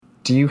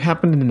do you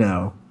happen to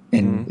know,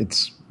 and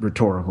it's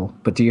rhetorical,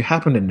 but do you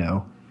happen to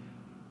know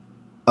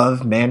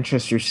of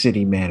Manchester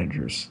City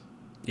managers?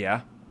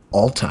 Yeah.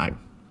 All time.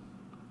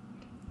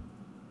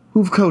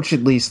 Who've coached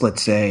at least,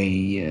 let's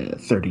say,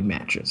 30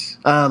 matches.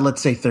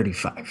 Let's say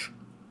 35.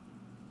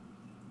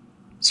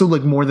 So,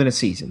 like, more than a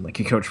season. Like,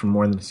 he coached for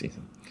more than a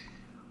season.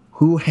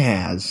 Who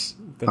has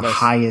the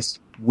highest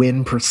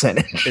win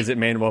percentage? Is it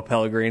Manuel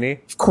Pellegrini?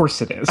 Of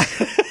course it is.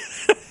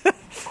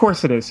 Of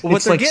course it is. Well,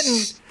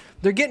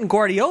 they're getting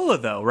Guardiola,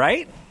 though,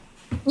 right?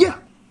 Yeah.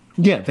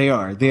 Yeah, they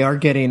are. They are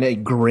getting a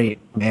great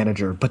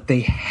manager, but they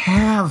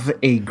have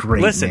a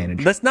great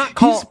manager. Let's not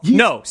call...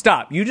 No,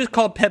 stop. You just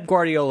called Pep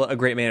Guardiola a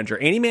great manager.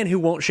 Any man who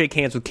won't shake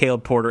hands with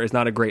Caleb Porter is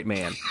not a great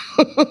man.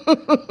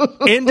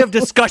 End of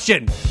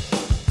discussion.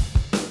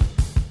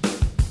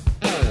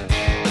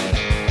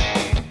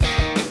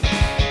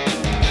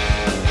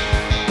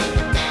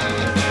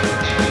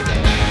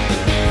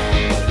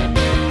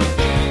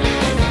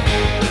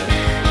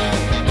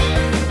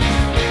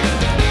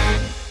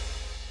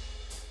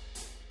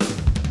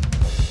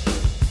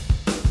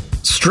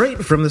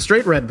 Straight from the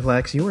Straight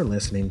Redplex, you are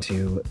listening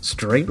to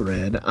Straight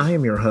Red. I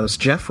am your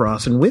host, Geoff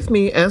Ross, and with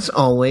me, as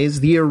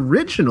always, the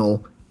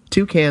original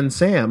Toucan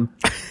Sam,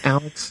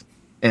 Alex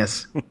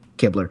S.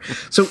 Kibler.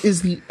 So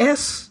is the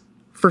S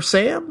for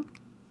Sam?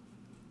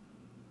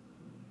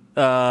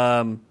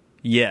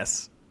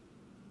 Yes.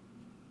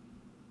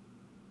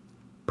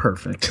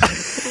 Perfect.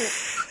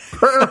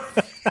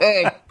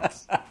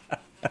 Perfect.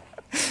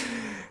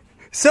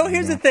 So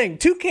here's the thing.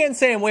 Toucan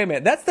Sam, wait a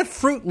minute. That's the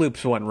Froot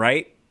Loops one,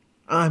 right?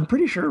 I'm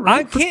pretty sure. Right?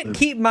 I can't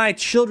keep my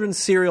children's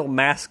cereal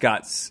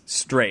mascots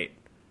straight.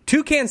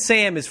 Toucan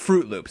Sam is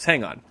Froot Loops.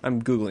 Hang on.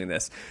 I'm Googling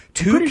this.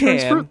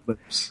 Toucan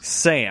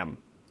Sam.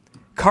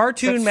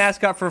 Cartoon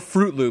mascot for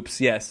Froot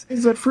Loops, yes.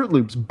 Is that Froot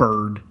Loops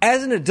bird?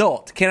 As an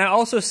adult, can I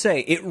also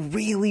say, it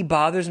really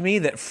bothers me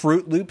that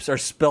Froot Loops are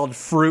spelled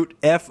fruit,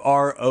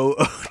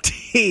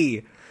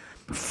 F-R-O-O-T.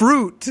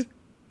 Fruit.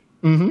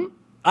 Mm-hmm.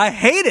 I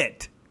hate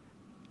it.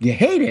 You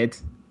hate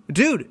it?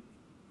 Dude,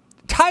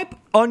 type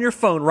on your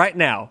phone right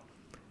now,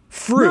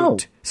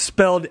 fruit,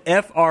 spelled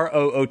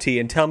F-R-O-O-T,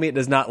 and tell me it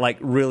does not, like,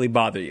 really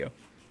bother you.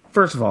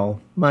 First of all,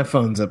 my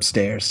phone's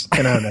upstairs,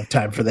 and I don't have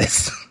time for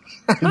this.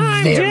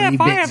 Hi, Geoff,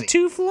 I have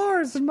 2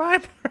 floors in my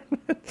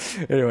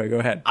apartment. Anyway, go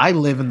ahead. I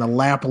live in the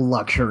lap of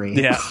luxury.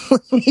 Yeah.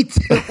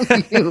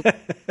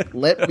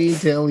 Let me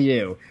tell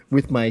you,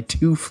 with my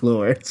 2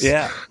 floors.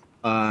 Yeah.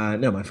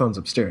 No, my phone's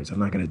upstairs. I'm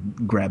not going to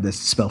grab this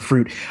to spell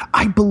fruit.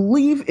 I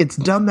believe it's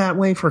done that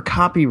way for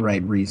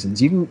copyright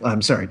reasons.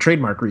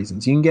 Trademark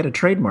reasons. You can get a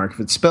trademark if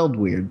it's spelled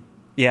weird.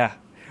 Yeah.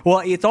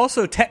 Well, it's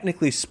also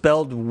technically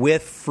spelled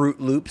with Froot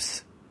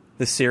Loops,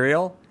 the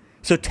cereal.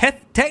 So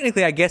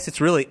technically, I guess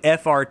it's really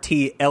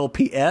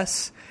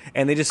F-R-T-L-P-S,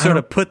 and they just sort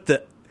of put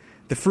the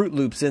Froot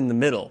Loops in the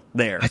middle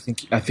there. I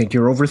think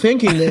you're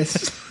overthinking this.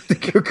 I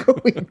think you're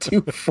going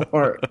too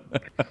far.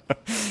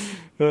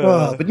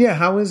 But yeah,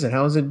 how is it?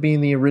 How is it being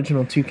the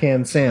original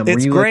Toucan Sam? Were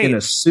you great. Like in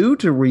a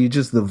suit, or were you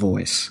just the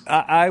voice?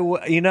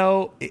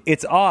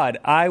 It's odd.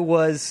 I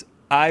was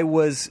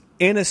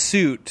in a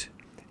suit,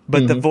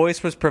 but the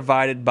voice was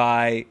provided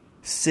by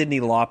Cyndi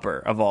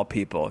Lauper, of all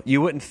people.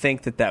 You wouldn't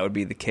think that would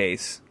be the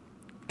case,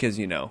 because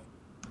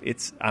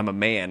I'm a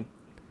man.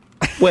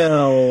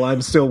 Well,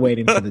 I'm still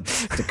waiting for the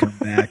to come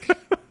back.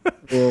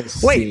 We'll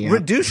Wait,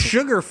 reduced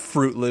sugar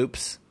Froot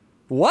Loops?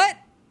 What?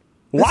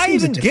 Why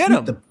even get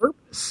them? The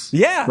purpose.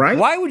 Yeah, right?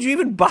 Why would you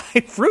even buy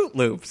Froot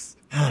Loops?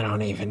 I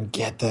don't even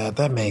get that.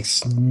 That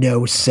makes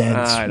no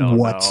sense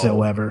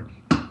whatsoever.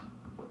 Know.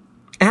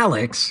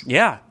 Alex.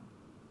 Yeah.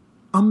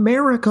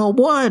 America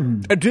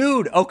won.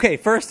 Dude, okay,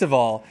 first of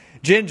all,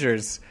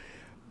 Gingers,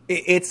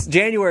 it's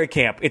January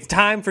camp. It's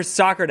time for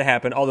soccer to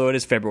happen, although it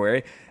is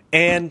February.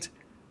 And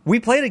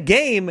we played a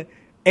game,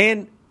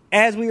 and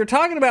as we were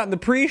talking about in the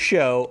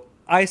pre-show,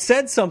 I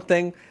said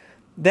something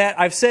that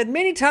I've said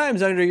many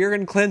times under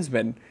Jurgen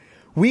Klinsmann.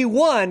 We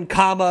won,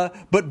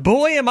 but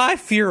boy am I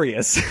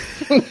furious.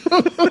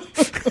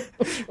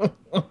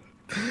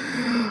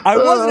 I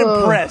wasn't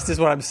impressed, is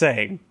what I'm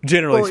saying,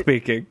 generally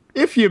speaking.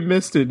 If you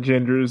missed it,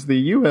 Gingers, the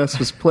U.S.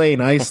 was playing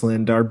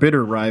Iceland, our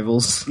bitter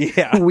rivals.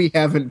 Yeah. We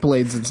haven't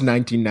played since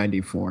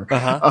 1994.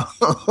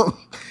 Uh-huh.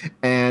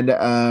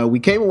 And we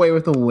came away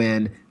with a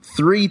win,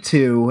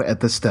 3-2 at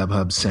the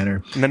StubHub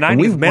Center. In the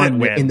 90th minute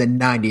win. In the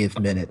 90th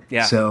minute.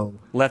 Yeah. So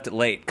left it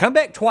late. Come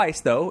back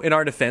twice, though, in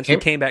our defense. We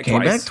came back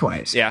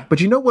twice. Yeah.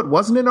 But you know what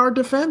wasn't in our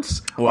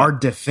defense? What? Our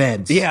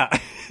defense. Yeah.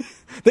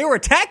 They were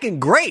attacking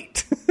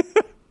great.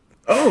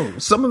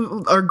 Some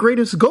of our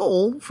greatest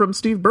goal from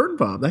Steve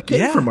Birnbaum. That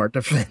came from our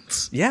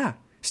defense. Yeah.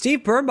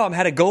 Steve Birnbaum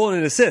had a goal and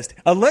an assist.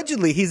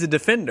 Allegedly, he's a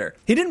defender.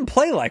 He didn't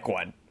play like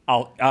one.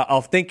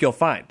 I'll think you'll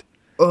find.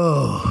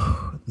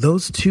 Oh,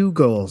 those 2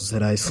 goals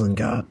that Iceland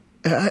got.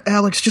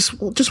 Alex,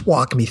 just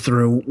walk me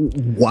through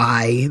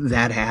why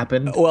that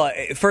happened. Well,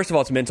 first of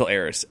all, it's mental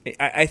errors.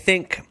 I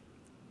think,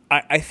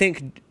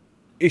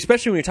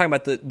 especially when you're talking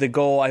about the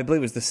goal, I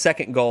believe it was the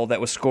second goal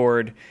that was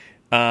scored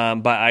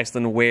by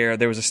Iceland, where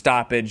there was a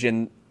stoppage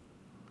and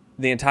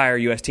the entire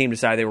U.S. team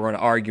decided they were going to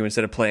argue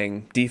instead of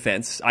playing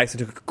defense.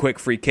 Iceland took a quick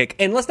free kick.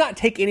 And let's not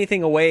take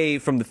anything away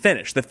from the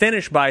finish. The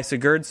finish by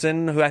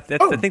Sigurdsson, who I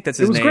think that's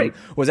his name, great.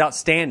 was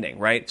outstanding,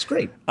 right? It's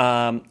great.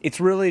 It's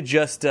really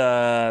just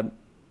a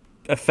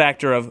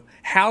factor of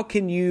how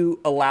can you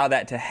allow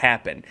that to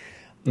happen.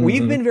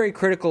 We've been very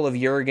critical of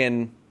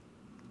Jurgen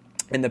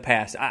in the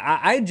past.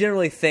 I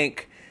generally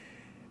think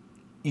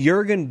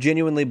Jurgen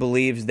genuinely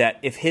believes that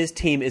if his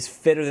team is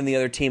fitter than the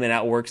other team and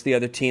outworks the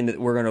other team, that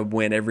we're going to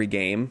win every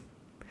game.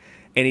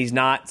 And he's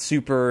not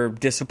super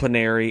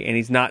disciplinary, and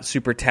he's not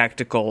super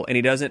tactical, and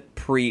he doesn't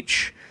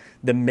preach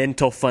the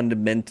mental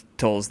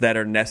fundamentals that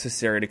are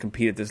necessary to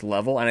compete at this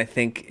level. And I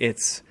think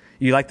it's...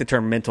 You like the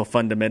term mental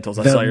fundamentals.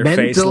 I saw your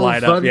face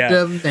light up.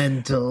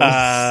 Fundamentals.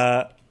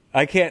 Yeah.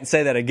 I can't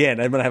say that again.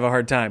 I'm going to have a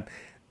hard time.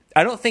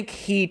 I don't think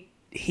he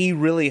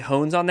really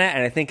hones on that,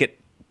 and I think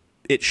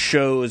it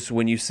shows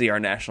when you see our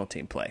national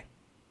team play,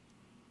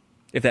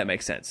 if that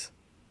makes sense.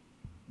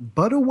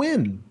 But a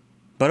win.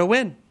 But a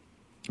win.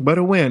 But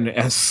a win,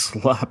 as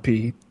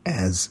sloppy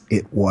as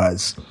it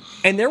was.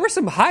 And there were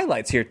some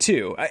highlights here,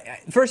 too.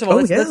 First of all,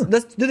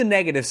 let's do the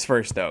negatives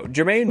first, though.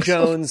 Jermaine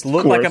Jones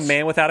looked like a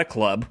man without a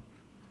club.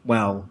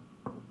 Well,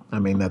 I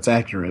mean, that's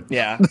accurate.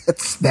 Yeah.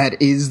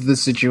 That is the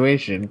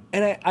situation.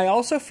 And I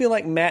also feel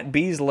like Matt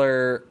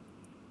Beasler,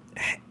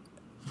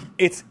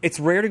 it's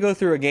rare to go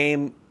through a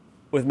game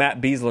with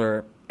Matt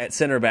Beasler at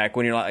center back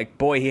when you're like,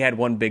 boy, he had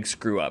one big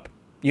screw up.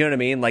 You know what I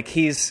mean? Like,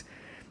 he's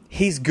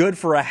good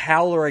for a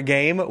howler a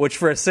game, which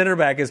for a center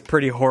back is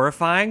pretty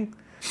horrifying.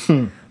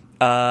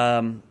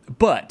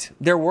 But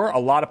there were a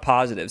lot of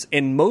positives,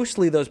 and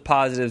mostly those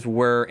positives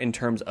were in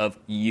terms of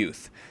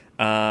youth.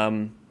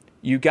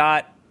 You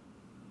got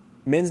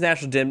men's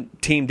national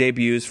team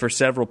debuts for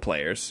several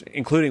players,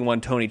 including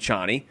one Tony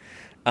Tchani.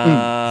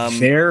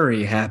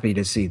 Very happy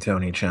to see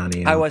Tony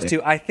Tchani. I was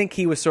too. I think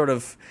he was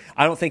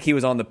I don't think he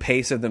was on the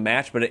pace of the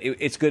match, but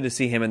it's good to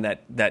see him in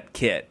that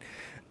kit.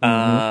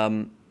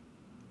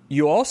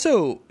 You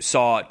also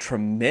saw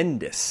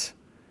tremendous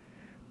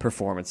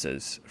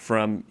performances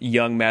from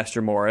young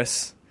Master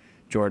Morris,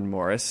 Jordan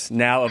Morris,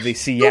 now of the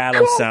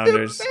Seattle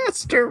Sounders.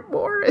 Master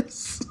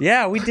Morris.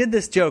 Yeah, we did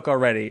this joke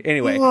already.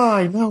 Anyway. Oh,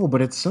 I know,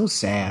 but it's so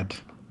sad.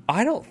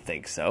 I don't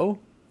think so.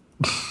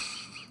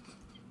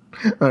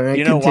 All right,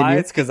 you know why?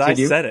 It's because I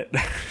said it.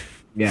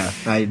 Yeah,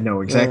 I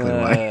know exactly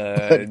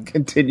why.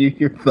 Continue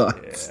your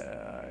thoughts.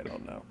 I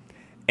don't know.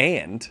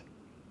 And,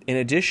 in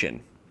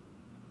addition,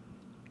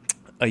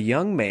 a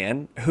young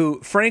man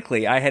who,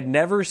 frankly, I had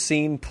never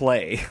seen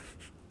play.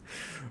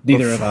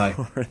 Neither have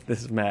I.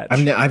 This match.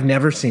 I've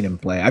never seen him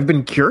play. I've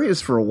been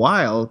curious for a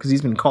while because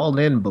he's been called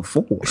in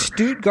before.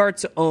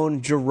 Stuttgart's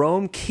own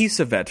Jerome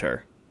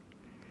Kiesewetter,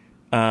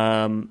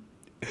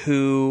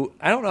 who,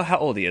 I don't know how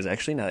old he is,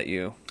 actually, now that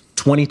you...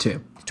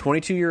 22.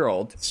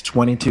 22-year-old. He's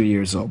 22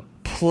 years old.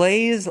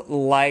 Plays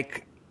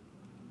like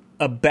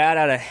a bat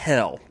out of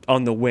hell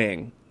on the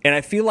wing. And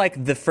I feel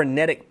like the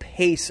frenetic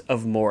pace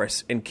of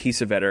Morris and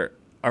Kiesewetter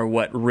are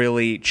what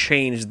really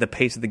changed the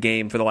pace of the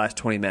game for the last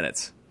 20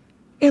 minutes.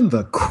 And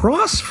the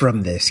cross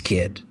from this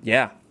kid.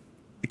 Yeah.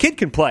 The kid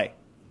can play.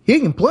 He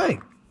can play.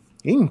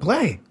 He can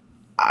play.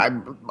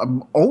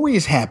 I'm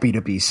always happy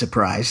to be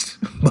surprised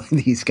by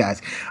these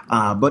guys.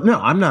 But no,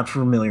 I'm not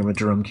familiar with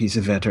Jerome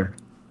Kiesewetter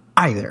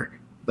either.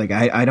 Like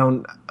I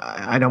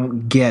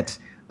don't get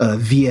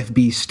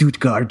VfB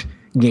Stuttgart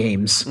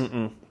games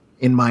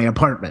in my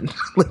apartment.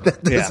 Like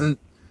that doesn't.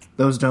 Yeah.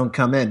 Those don't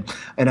come in.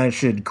 And I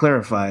should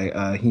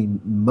clarify, he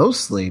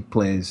mostly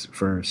plays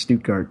for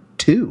Stuttgart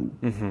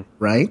 2,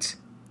 right?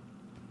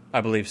 I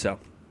believe so.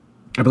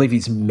 I believe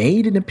he's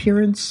made an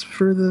appearance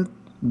for the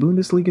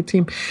Bundesliga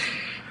team.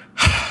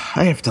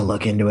 I have to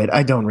look into it.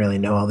 I don't really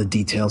know all the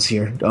details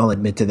here. I'll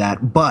admit to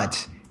that.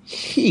 But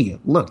he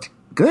looked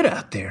good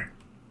out there.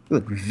 He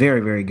looked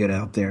very, very good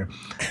out there.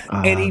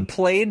 And he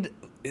played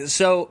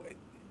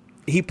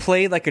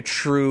like a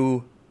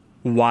true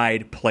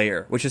wide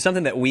player, which is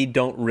something that we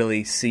don't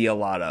really see a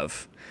lot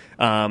of.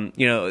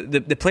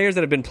 The players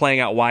that have been playing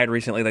out wide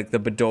recently, like the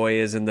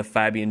Bedoyas and the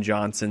Fabian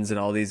Johnsons and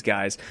all these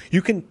guys,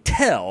 you can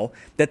tell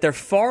that they're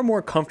far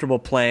more comfortable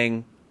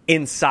playing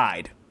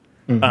inside.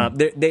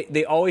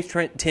 They always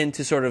tend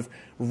to sort of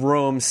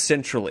roam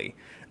centrally.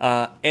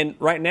 And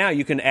right now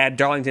you can add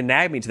Darlington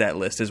Nagbe to that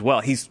list as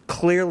well. He's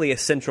clearly a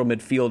central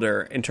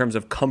midfielder in terms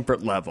of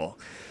comfort level.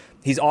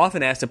 He's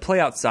often asked to play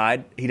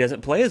outside. He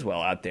doesn't play as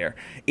well out there.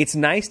 It's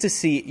nice to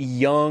see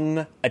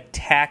young,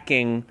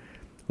 attacking,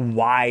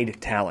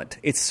 wide talent.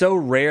 It's so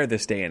rare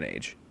this day and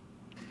age.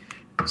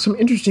 Some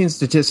interesting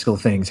statistical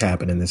things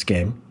happen in this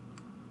game.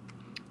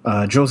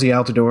 Josie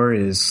Altidore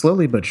is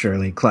slowly but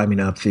surely climbing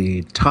up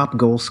the top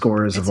goal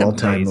scorers of all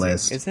time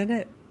list. Isn't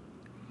it?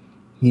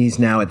 He's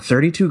now at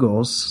 32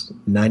 goals,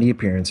 90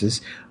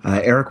 appearances.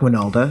 Eric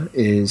Winalda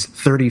is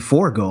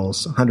 34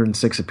 goals,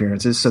 106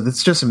 appearances. So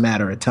that's just a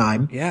matter of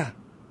time. Yeah.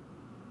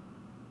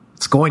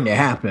 It's going to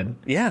happen.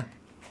 Yeah.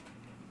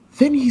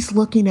 Then he's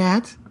looking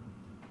at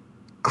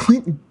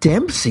Clinton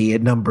Dempsey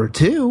at number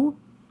 2.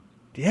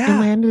 Yeah. And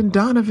Landon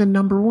Donovan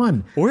number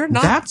 1. We're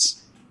not.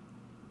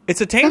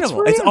 It's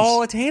attainable. It's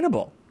all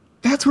attainable.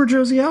 That's where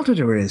Josie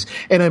Altidore is.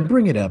 And I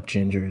bring it up,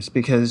 Gingers,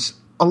 because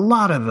a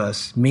lot of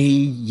us, me,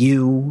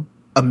 you,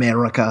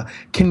 America,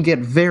 can get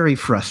very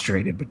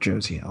frustrated with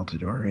Josie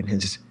Altidore and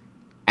his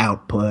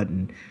output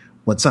and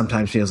what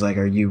sometimes feels like,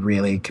 are you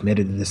really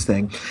committed to this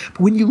thing?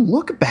 But when you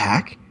look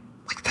back,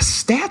 like, the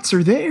stats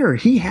are there.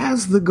 He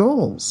has the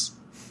goals.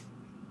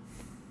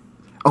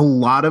 A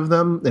lot of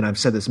them, and I've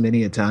said this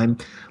many a time,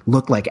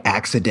 look like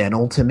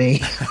accidental to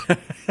me.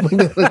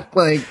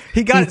 Like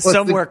he got it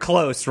somewhere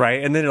close,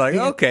 right? And then you're like,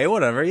 okay,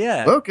 whatever,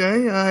 yeah.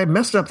 Okay, I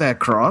messed up that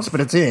cross, but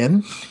it's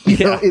in. You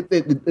know,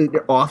 it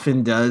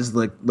often does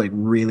look like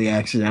really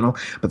accidental,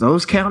 but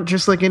those count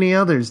just like any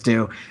others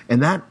do.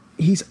 And that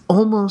he's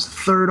almost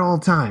third all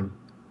time.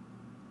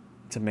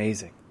 It's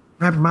amazing.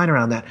 Wrap your mind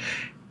around that.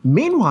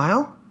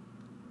 Meanwhile,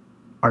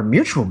 our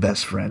mutual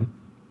best friend,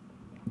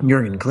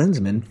 Jurgen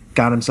Klinsmann,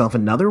 got himself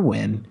another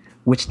win,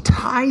 which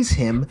ties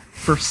him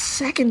for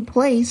second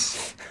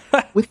place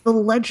with the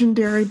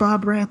legendary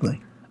Bob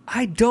Bradley.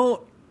 I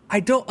don't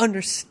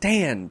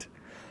understand.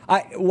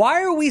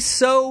 Why are we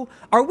so...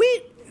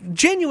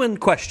 Genuine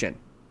question.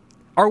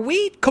 Are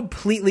we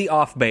completely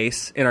off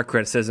base in our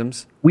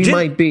criticisms? We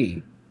might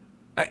be.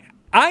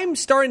 I'm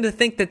starting to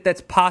think that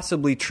that's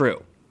possibly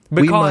true.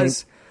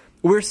 Because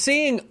we're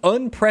seeing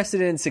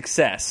unprecedented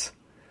success,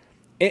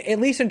 at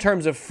least in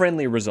terms of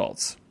friendly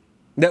results,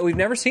 that we've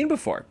never seen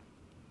before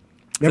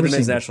for the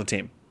men's national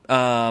team. There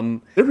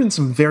have been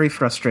some very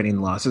frustrating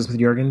losses with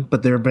Jurgen,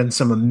 but there have been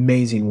some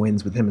amazing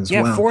wins with him as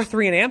well. Yeah,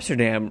 4-3 in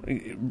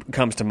Amsterdam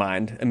comes to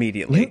mind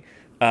immediately.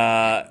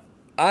 So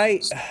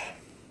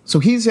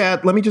he's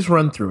at, let me just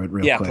run through it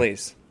real quick. Yeah,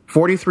 please.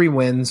 43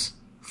 wins,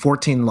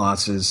 14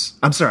 losses.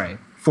 I'm sorry,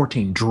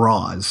 14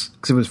 draws,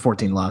 because if it was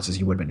 14 losses,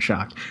 you would have been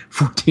shocked.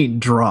 14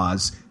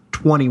 draws,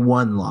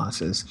 21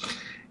 losses.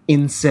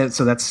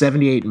 So that's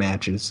 78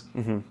 matches.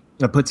 Mm-hmm.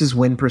 That puts his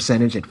win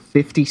percentage at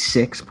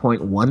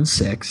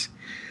 56.16,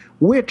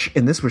 which,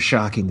 and this was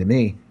shocking to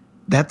me,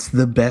 that's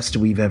the best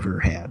we've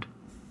ever had.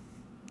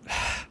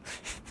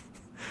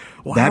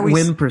 That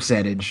win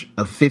percentage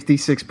of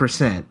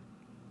 56%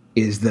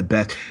 is the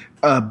best.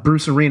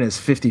 Bruce Arena is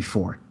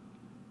 54.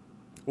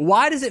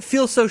 Why does it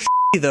feel so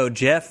shitty, though,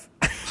 Geoff?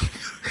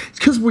 It's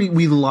because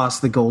we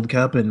lost the Gold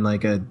Cup in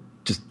like a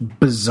just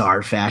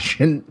bizarre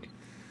fashion.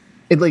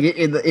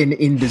 In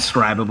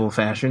indescribable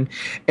fashion,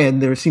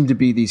 and there seem to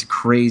be these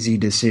crazy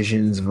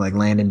decisions of like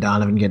Landon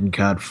Donovan getting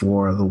cut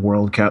for the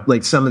World Cup.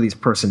 Like some of these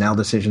personnel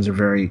decisions are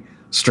very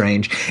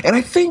strange, and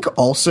I think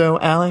also,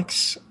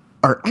 Alex,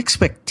 our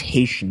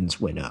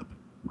expectations went up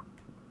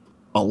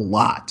a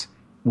lot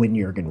when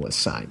Jurgen was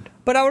signed.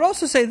 But I would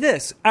also say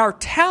this: our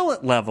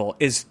talent level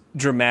is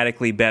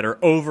dramatically better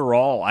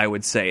overall, I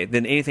would say,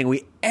 than anything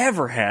we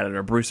ever had at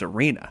our Bruce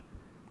Arena.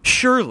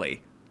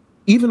 Surely.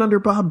 Even under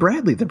Bob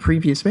Bradley, the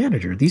previous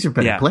manager, these are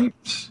better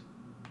players.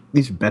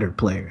 These are better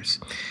players.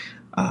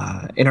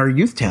 And our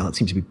youth talent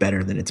seems to be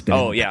better than it's been.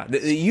 Oh, yeah.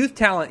 The youth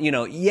talent,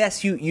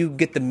 yes, you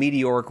get the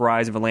meteoric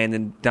rise of a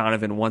Landon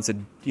Donovan once a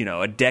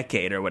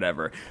decade or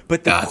whatever.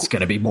 But it's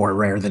going to be more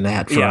rare than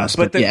that for us.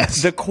 But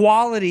yes. The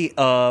quality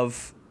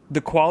of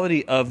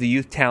the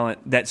youth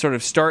talent that sort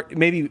of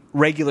maybe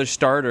regular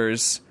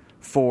starters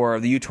for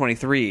the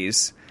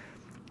U23s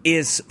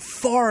is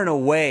far and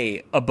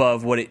away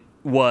above what it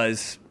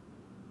was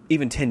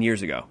even 10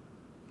 years ago.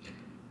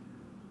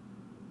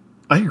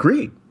 I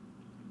agree.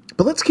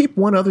 But let's keep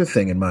one other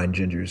thing in mind,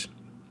 Gingers.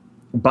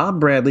 Bob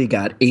Bradley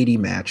got 80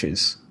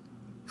 matches,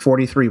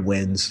 43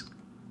 wins,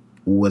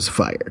 was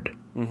fired.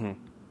 Mm-hmm.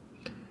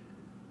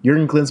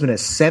 Jurgen Klinsmann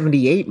has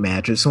 78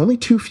 matches, so only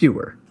 2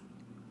 fewer.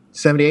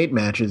 78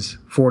 matches,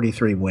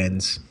 43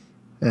 wins,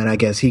 and I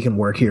guess he can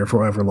work here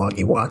for however long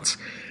he wants.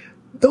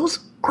 Those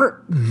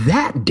aren't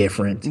that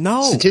different,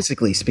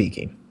 statistically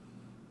speaking.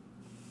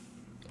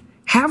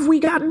 Have we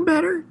gotten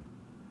better?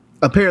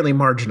 Apparently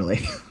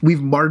marginally. We've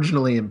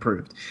marginally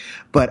improved.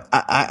 But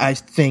I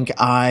think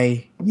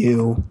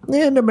you,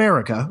 and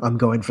America, I'm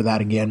going for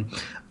that again,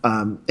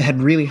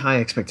 had really high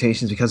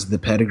expectations because of the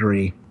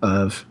pedigree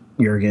of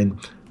Jurgen,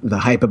 the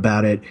hype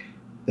about it,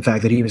 the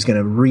fact that he was going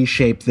to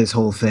reshape this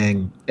whole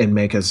thing and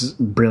make us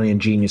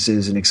brilliant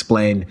geniuses and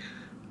explain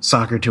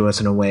soccer to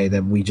us in a way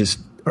that we just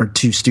are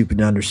too stupid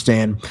to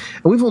understand.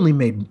 And we've only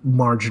made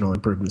marginal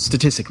improvements,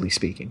 statistically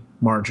speaking,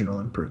 marginal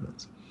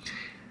improvements.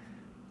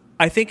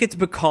 I think it's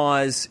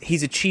because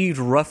he's achieved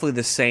roughly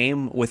the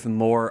same with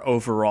more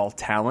overall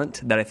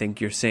talent that I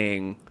think you're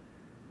seeing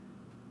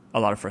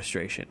a lot of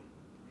frustration.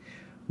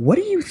 What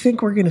do you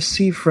think we're going to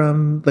see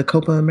from the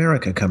Copa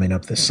America coming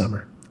up this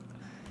summer?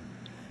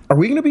 Are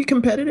we going to be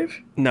competitive?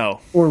 No.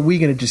 Or are we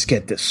going to just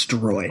get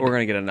destroyed? We're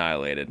going to get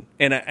annihilated.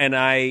 And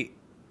I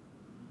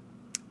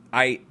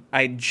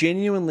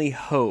genuinely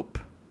hope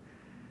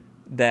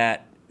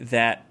that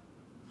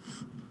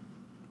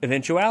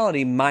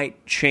eventuality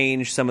might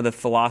change some of the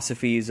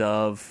philosophies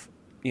of,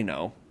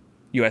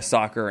 U.S.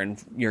 soccer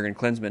and Jurgen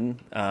Klinsmann.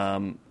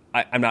 I'm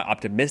not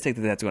optimistic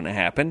that that's going to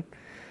happen.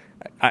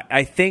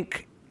 I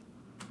think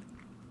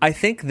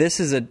this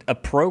is a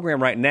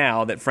program right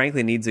now that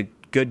frankly needs a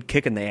good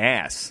kick in the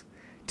ass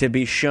to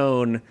be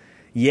shown,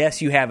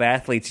 yes, you have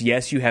athletes,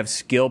 yes, you have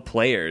skilled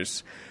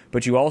players,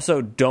 but you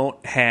also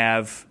don't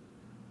have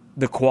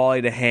the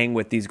quality to hang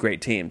with these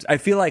great teams. I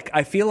feel like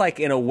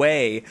in a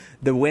way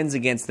the wins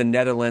against the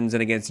Netherlands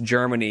and against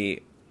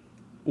Germany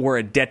were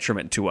a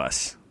detriment to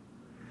us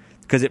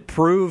because it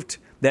proved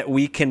that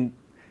we can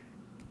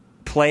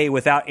play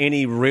without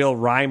any real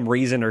rhyme,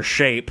 reason, or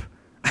shape,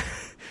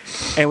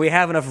 and we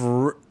have enough,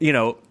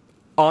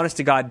 honest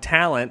to God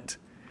talent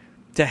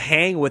to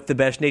hang with the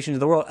best nations of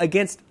the world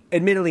against,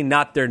 admittedly,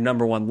 not their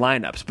number one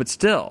lineups, but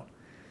still.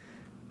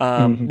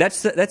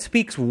 That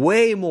speaks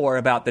way more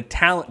about the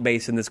talent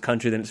base in this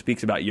country than it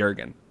speaks about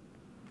Jurgen.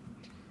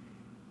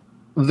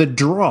 The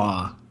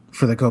draw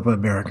for the Copa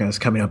America is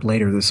coming up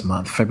later this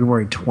month,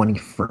 February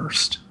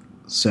 21st.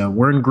 So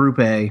we're in Group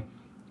A.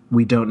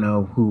 We don't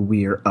know who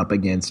we are up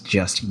against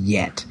just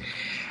yet.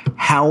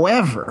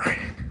 However,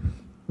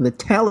 the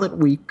talent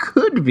we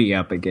could be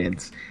up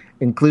against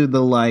include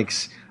the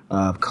likes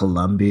of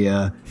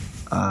Colombia,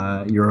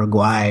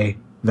 Uruguay,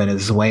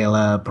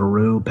 Venezuela,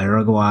 Peru,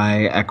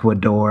 Paraguay,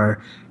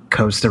 Ecuador,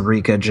 Costa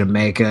Rica,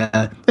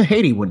 Jamaica.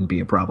 Haiti wouldn't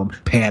be a problem.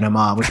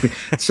 Panama.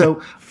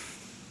 So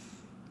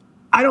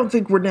I don't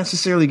think we're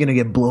necessarily going to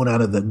get blown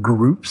out of the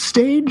group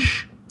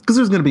stage because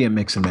there's going to be a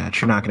mix and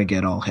match. You're not going to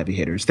get all heavy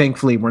hitters.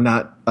 Thankfully, we're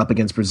not up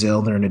against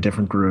Brazil. They're in a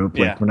different group.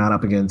 Yeah. We're not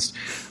up against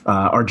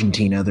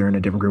Argentina. They're in a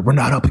different group. We're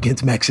not up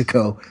against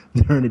Mexico.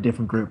 They're in a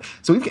different group.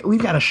 So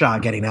we've got a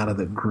shot getting out of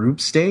the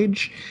group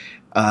stage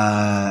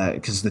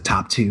because the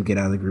top two get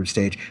out of the group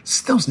stage.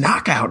 It's those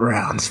knockout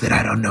rounds that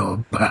I don't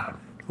know about.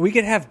 We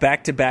could have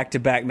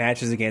back-to-back-to-back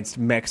matches against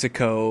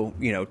Mexico,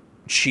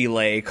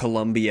 Chile,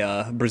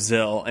 Colombia,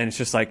 Brazil, and it's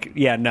just like,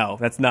 yeah, no,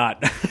 that's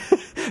not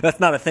that's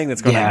not a thing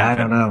that's going to happen. I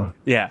don't know.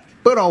 Yeah,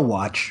 but I'll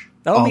watch.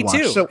 Oh, me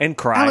too. So, and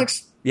cry.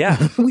 Alex,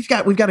 yeah, we've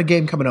got a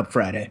game coming up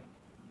Friday.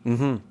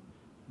 Mm-hmm.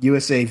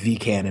 USA v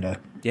Canada.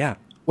 Yeah.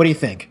 What do you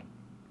think?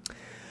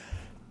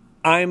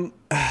 I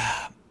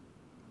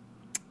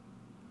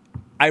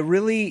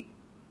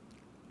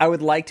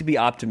would like to be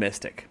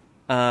optimistic.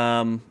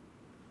 I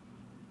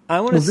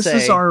want to say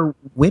this is our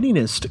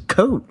winningest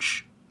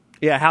coach.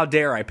 Yeah, how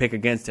dare I pick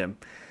against him?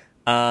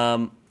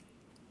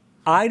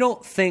 I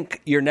don't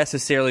think you're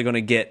necessarily going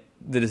to get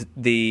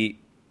the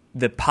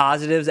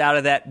positives out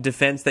of that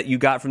defense that you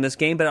got from this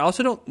game, but I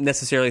also don't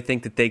necessarily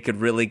think that they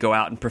could really go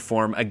out and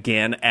perform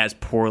again as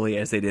poorly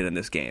as they did in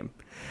this game.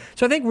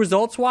 So I think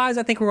results-wise,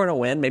 I think we're going to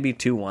win, maybe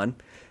 2-1,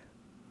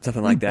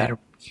 something like that. You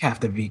have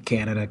to beat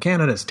Canada.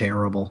 Canada's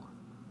terrible.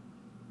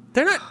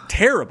 They're not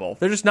terrible.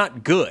 They're just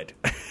not good.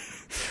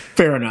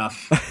 Fair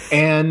enough.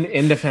 And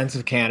in defense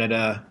of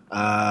Canada,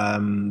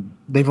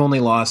 they've only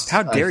lost.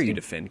 How dare you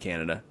defend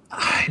Canada?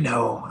 I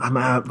know.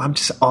 I'm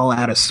just all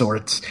out of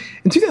sorts.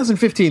 In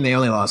 2015, they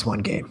only lost one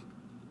game.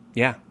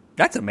 Yeah,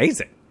 that's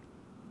amazing.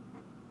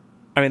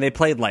 I mean, they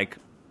played like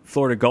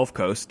Florida Gulf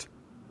Coast.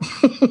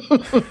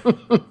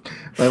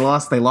 They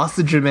lost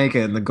to Jamaica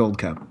in the Gold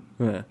Cup.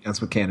 Yeah.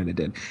 That's what Canada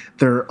did.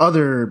 Their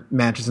other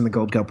matches in the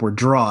Gold Cup were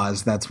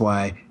draws. That's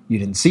why you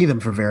didn't see them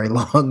for very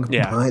long.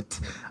 Yeah. But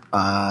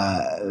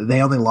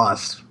they only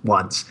lost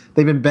once.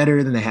 They've been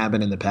better than they have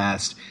been in the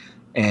past.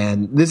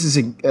 And this is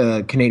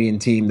a Canadian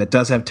team that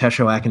does have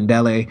Tesho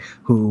Akindele,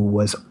 who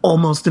was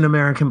almost an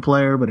American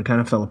player, but it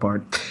kind of fell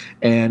apart.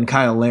 And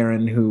Kyle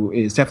Larin, who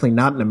is definitely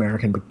not an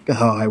American, but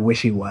I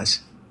wish he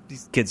was.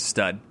 These kids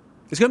stud.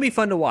 It's going to be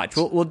fun to watch.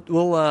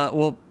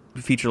 We'll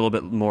feature a little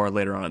bit more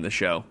later on in the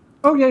show.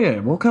 Oh, yeah.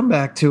 We'll come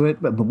back to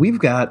it. But we've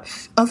got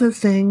other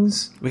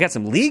things. We got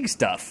some league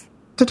stuff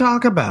to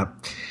talk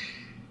about.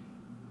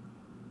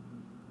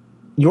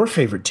 Your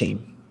favorite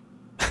team,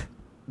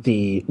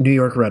 the New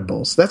York Red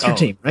Bulls. That's your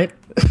team, right?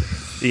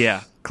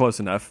 Yeah, close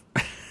enough.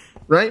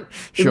 Right?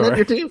 Sure. Isn't that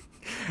your team?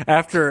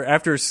 After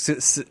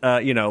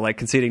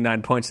conceding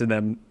 9 points to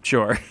them,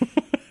 sure.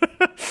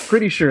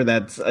 Pretty sure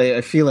that's.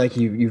 I feel like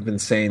you've been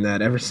saying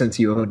that ever since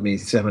you owed me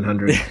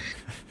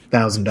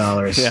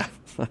 $700,000. Yeah,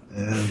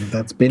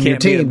 that's been your team.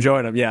 Can't beat them,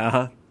 join them. Yeah,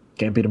 huh?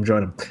 Can't beat them,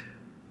 join them.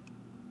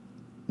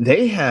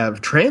 They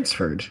have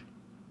transferred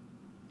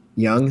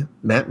young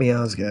Matt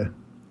Miazga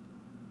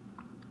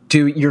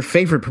to your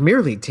favorite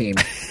Premier League team,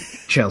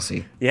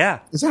 Chelsea. Yeah,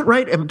 is that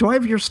right? Do I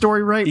have your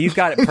story right? You've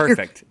got it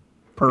perfect.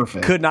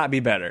 Perfect. Could not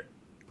be better.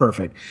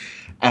 Perfect.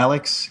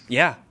 Alex.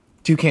 Yeah.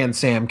 Toucan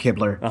Sam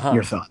Kibler.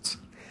 Your thoughts?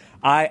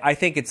 I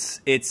think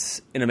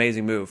it's an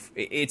amazing move.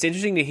 It's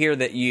interesting to hear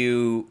that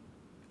you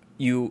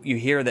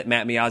hear that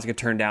Matt Miazga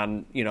turned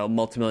down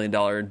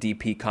multi-million-dollar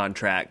DP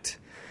contract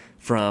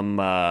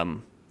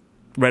from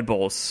Red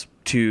Bulls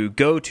to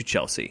go to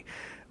Chelsea.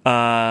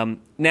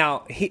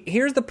 Now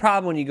here's the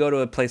problem when you go to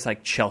a place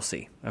like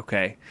Chelsea.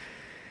 Okay,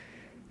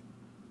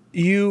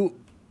 you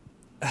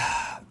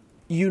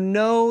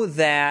know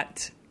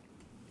that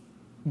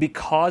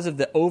because of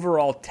the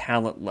overall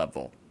talent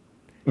level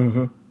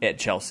at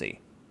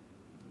Chelsea,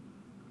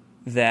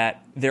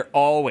 that they're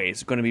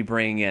always going to be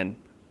bringing in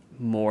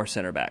more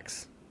center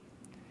backs.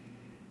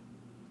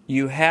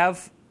 You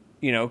have,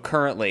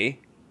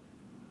 currently,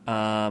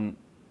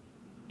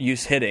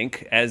 Juss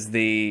Hiddink as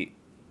the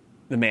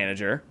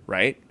manager,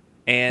 right?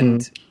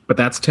 And but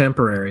that's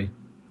temporary.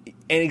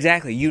 And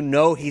exactly,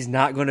 he's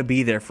not going to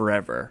be there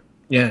forever.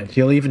 Yeah,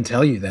 he'll even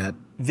tell you that.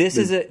 This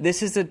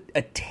is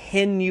a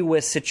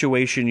tenuous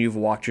situation you've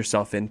walked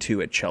yourself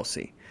into at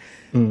Chelsea.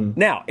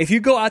 Now, if you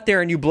go out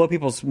there and you blow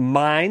people's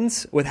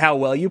minds with how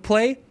well you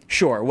play,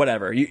 sure,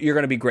 whatever, you're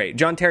going to be great.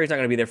 John Terry's not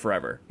going to be there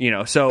forever,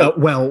 So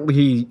well,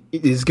 he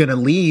is going to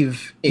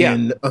leave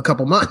in a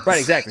couple months, right?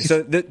 Exactly.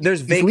 So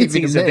there's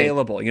vacancies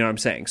available. You know what I'm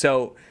saying?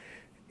 So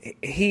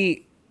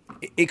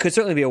it could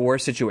certainly be a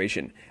worse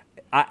situation.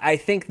 I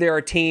think there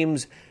are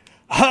teams,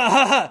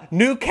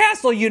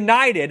 Newcastle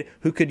United,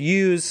 who could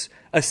use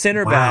a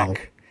center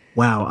back.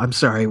 Wow, I'm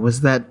sorry.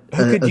 Was that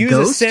who could use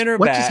ghost? A center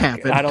what back? Just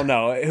happened? I don't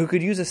know. Who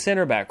could use a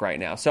center back right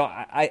now? So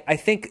I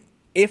think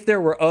if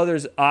there were other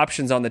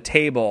options on the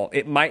table,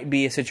 it might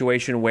be a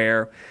situation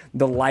where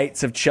the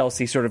lights of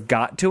Chelsea sort of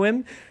got to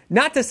him.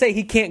 Not to say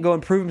he can't go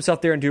and prove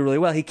himself there and do really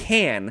well. He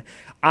can.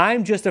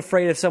 I'm just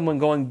afraid of someone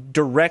going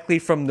directly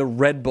from the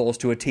Red Bulls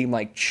to a team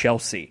like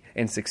Chelsea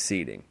and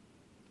succeeding.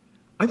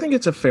 I think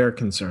it's a fair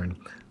concern.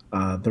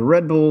 The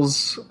Red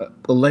Bulls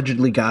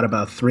allegedly got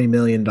about $3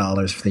 million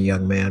for the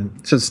young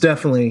man, so it's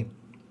definitely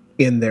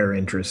in their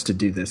interest to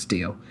do this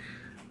deal.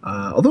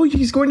 Although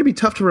he's going to be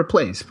tough to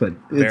replace, but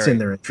it's in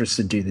their interest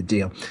to do the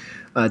deal.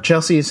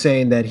 Chelsea is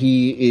saying that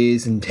he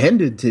is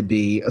intended to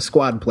be a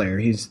squad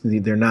player.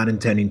 They're not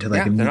intending to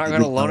they're not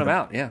going to loan him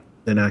out. Yeah,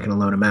 they're not going to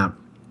loan him out.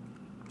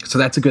 So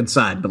that's a good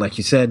sign. But like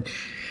you said,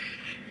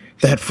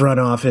 that front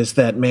office,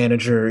 that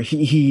manager,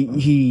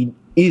 he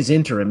is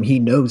interim. He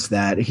knows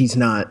that. He's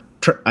not.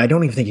 I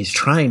don't even think he's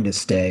trying to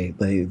stay.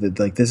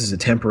 Like this is a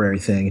temporary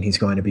thing, and he's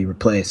going to be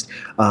replaced.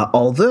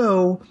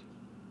 Although,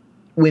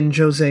 when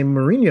Jose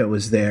Mourinho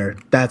was there,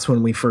 that's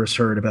when we first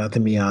heard about the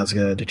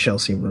Miazga to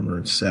Chelsea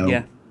rumors.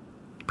 So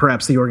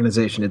perhaps the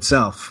organization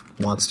itself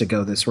wants to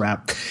go this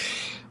route.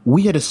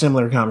 We had a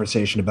similar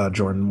conversation about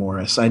Jordan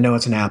Morris. I know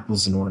it's an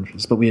apples and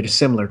oranges, but we had a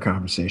similar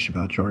conversation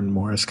about Jordan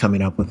Morris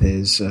coming up with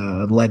his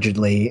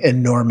allegedly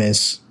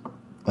enormous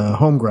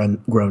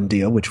homegrown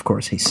deal, which of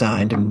course he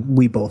signed, and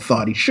we both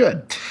thought he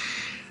should.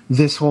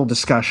 This whole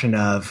discussion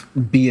of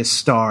be a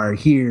star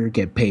here,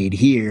 get paid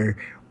here,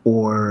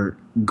 or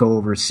go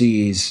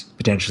overseas,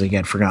 potentially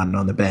get forgotten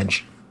on the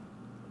bench.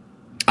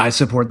 I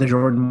support the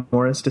Jordan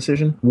Morris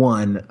decision.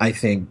 One, I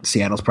think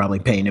Seattle's probably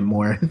paying him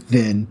more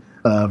than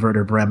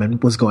Werder Bremen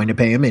was going to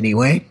pay him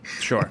anyway.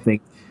 Sure. I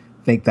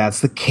think that's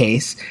the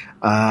case.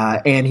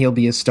 And he'll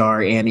be a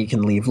star, and he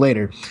can leave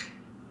later.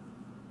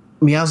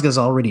 Miazga's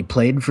already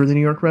played for the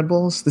New York Red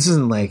Bulls. This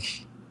isn't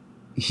like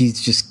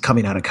he's just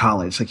coming out of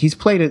college. Like, he's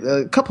played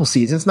a couple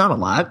seasons, not a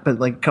lot, but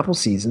like a couple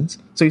seasons.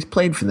 So he's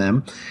played for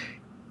them.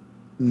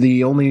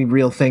 The only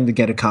real thing to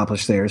get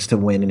accomplished there is to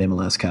win an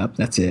MLS Cup.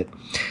 That's it.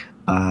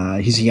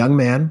 He's a young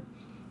man.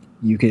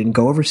 You can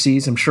go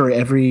overseas. I'm sure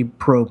every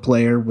pro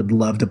player would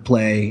love to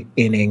play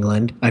in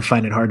England. I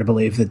find it hard to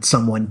believe that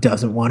someone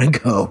doesn't want to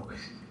go.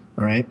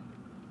 All right.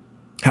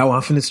 How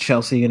often is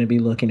Chelsea going to be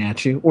looking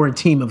at you, or a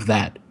team of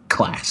that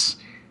class?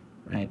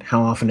 Right?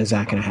 How often is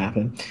that going to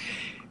happen?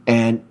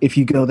 And if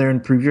you go there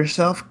and prove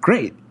yourself,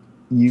 great.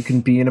 You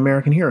can be an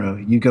American hero.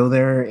 You go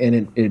there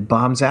and it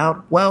bombs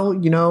out. Well,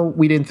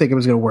 we didn't think it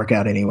was going to work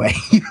out anyway.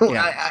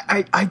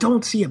 I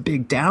don't see a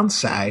big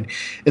downside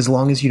as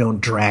long as you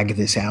don't drag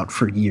this out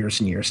for years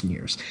and years and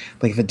years.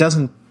 Like, if it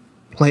doesn't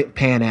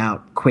pan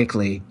out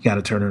quickly, you got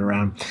to turn it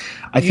around.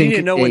 You need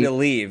to know when to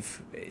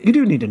leave. You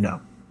do need to know.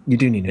 You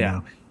do need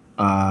to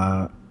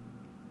know.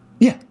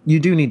 Yeah, you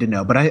do need to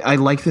know. But I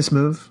like this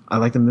move. I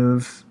like the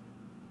move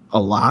a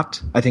lot.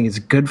 I think it's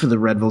good for the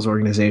Red Bulls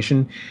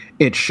organization.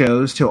 It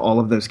shows to all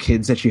of those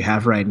kids that you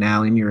have right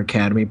now in your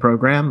academy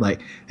program,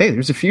 like, hey,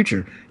 there's a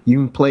future. You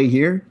can play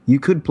here. You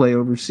could play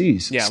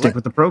overseas. Yeah, Stick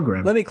with the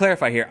program. Let me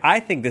clarify here. I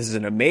think this is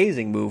an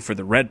amazing move for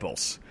the Red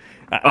Bulls.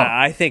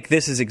 I think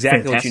this is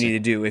exactly what you need to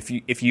do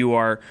if you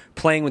are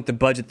playing with the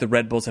budget the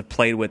Red Bulls have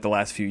played with the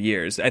last few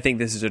years. I think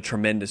this is a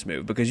tremendous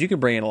move because you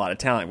can bring in a lot of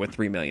talent with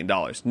 $3 million.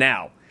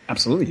 Now,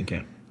 absolutely you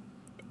can.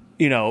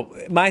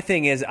 My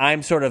thing is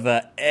I'm sort of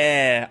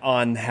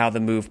on how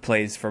the move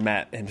plays for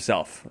Matt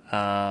himself.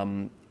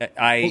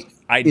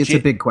 It's a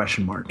big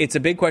question mark. It's a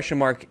big question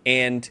mark,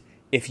 and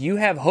if you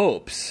have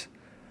hopes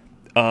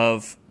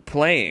of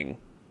playing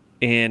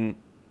in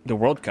the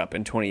World Cup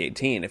in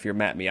 2018, if you're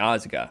Matt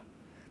Miazga,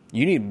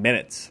 you need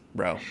minutes,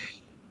 bro.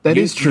 That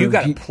is true. You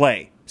got to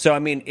play. So, I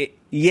mean,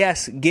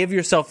 yes, give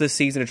yourself this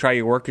season to try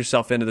to work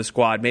yourself into the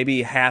squad.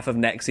 Maybe half of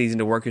next season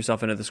to work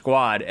yourself into the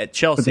squad at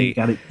Chelsea.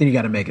 But then you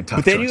got to make a tough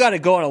But then choice. you got to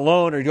go on a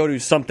loan or go do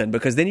something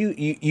because then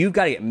you've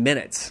got to get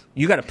minutes.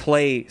 You got to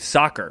play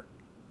soccer.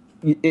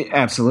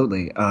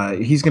 Absolutely.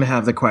 He's going to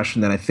have the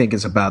question that I think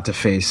is about to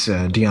face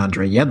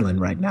DeAndre Yedlin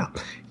right now.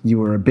 You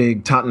were a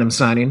big Tottenham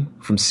signing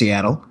from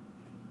Seattle.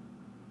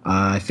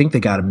 I think they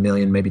got $1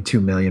 million, maybe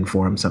 $2 million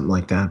for him, something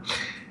like that.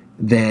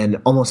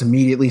 Then almost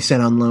immediately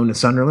sent on loan to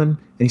Sunderland,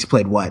 and he's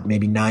played,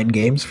 maybe 9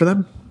 games for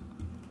them?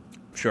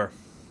 Sure.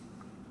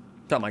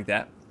 Something like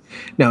that.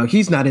 Now,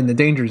 he's not in the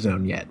danger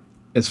zone yet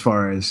as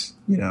far as,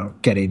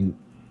 getting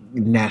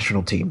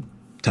national team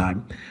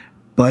time,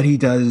 but he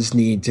does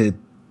need to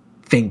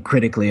think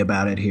critically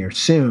about it here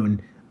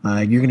soon.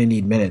 You're going to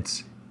need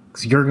minutes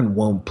because Jurgen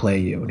won't play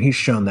you, and he's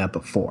shown that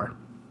before.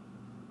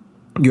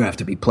 You have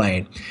to be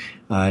playing.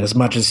 As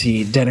much as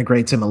he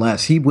denigrates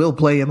MLS, he will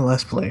play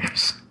MLS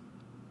players,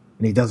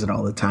 and he does it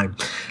all the time.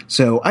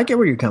 So I get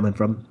where you're coming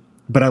from,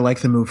 but I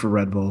like the move for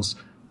Red Bulls.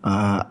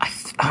 I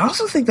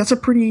also think that's a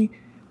pretty,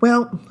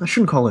 well, I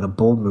shouldn't call it a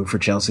bold move for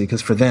Chelsea,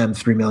 because for them,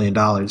 $3 million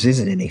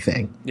isn't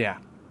anything. Yeah.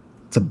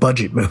 It's a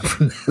budget move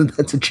for them.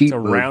 That's a cheap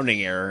move. It's a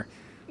rounding error.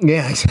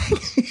 Yeah,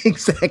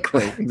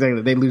 exactly.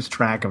 They lose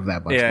track of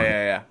that much money.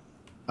 Yeah.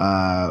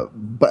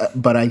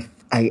 But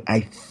I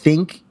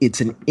think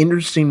it's an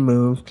interesting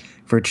move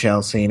for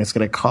Chelsea, and it's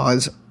going to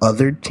cause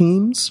other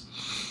teams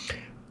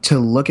to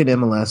look at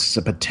MLS as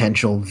a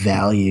potential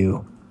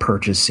value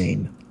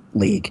purchasing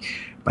league.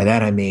 By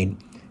that I mean,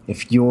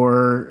 if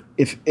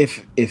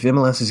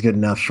MLS is good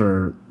enough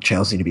for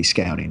Chelsea to be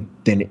scouting,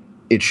 then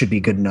it should be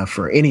good enough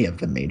for any of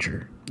the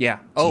major. Yeah.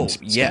 Oh,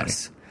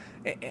 yes.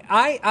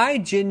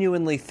 I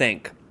genuinely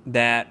think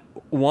that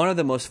one of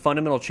the most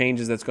fundamental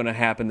changes that's going to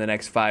happen the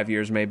next 5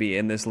 years maybe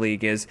in this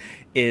league is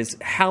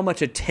how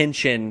much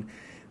attention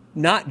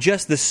not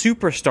just the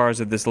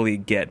superstars of this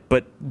league get,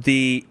 but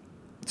the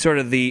sort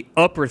of the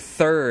upper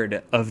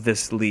third of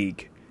this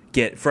league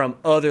get from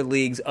other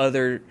leagues,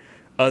 other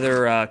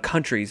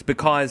countries,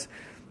 because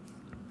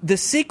the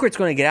secret's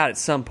going to get out at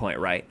some point,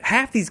 right?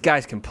 Half these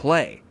guys can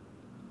play.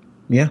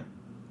 Yeah.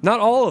 Not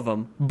all of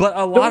them, but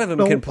a lot of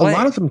them can play. A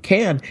lot of them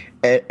can.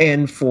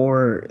 And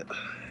for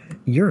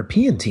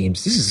European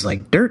teams, this is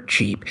like dirt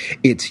cheap.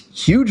 It's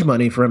huge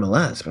money for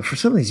MLS, but for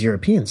some of these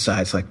European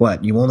sides, like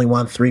what? You only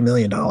want $3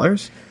 million?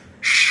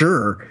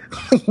 Sure.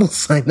 We'll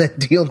sign that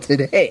deal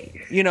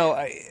today. You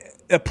know,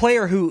 a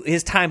player who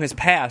his time has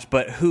passed,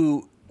 but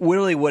who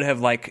really would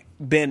have like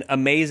been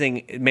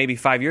amazing maybe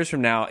 5 years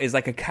from now is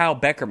like a Kyle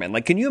Beckerman.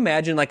 Like, can you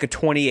imagine like a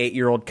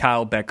 28-year-old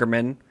Kyle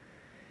Beckerman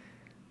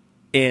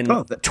in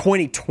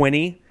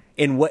 2020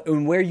 in where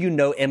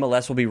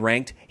MLS will be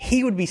ranked?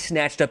 He would be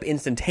snatched up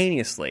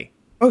instantaneously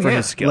for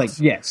his skills.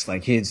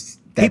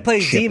 He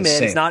plays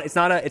D-mid. It's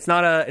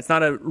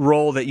not a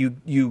role that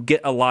you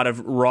get a lot of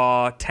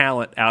raw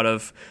talent out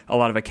of a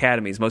lot of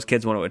academies. Most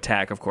kids want to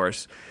attack, of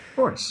course. Of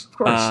course.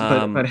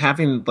 But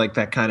having like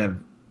that kind of,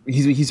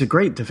 he's a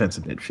great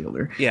defensive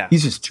midfielder. Yeah.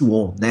 He's just too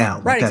old now.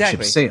 Right, that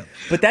exactly. ship sailed.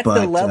 But that's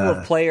the level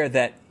of player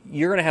that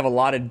you're going to have a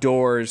lot of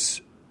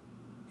doors.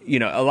 You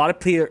know, a lot of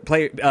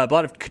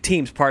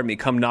teams,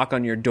 come knock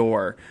on your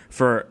door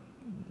for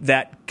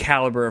that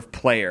caliber of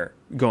player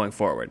going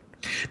forward.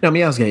 Now,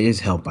 Miazga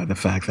is helped by the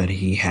fact that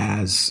he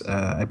has,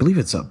 I believe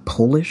it's a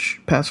Polish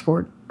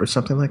passport or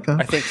something like that.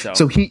 I think so.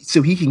 So he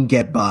can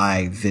get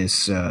by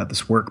this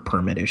work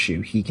permit issue.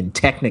 He can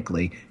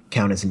technically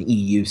count as an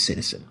EU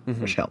citizen,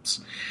 which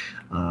helps.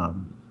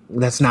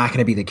 That's not going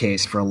to be the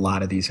case for a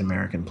lot of these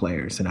American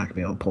players. They're not going to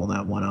be able to pull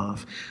that one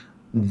off.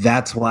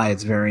 That's why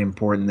it's very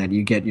important that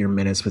you get your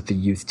minutes with the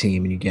youth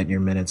team and you get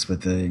your minutes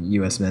with the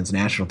U.S. men's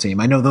national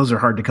team. I know those are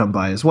hard to come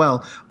by as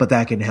well, but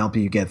that can help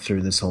you get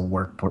through this whole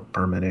work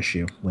permit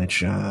issue,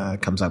 which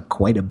comes up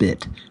quite a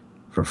bit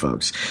for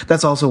folks.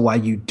 That's also why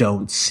you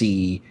don't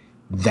see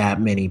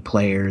that many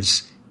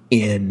players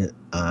in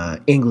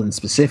England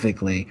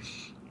specifically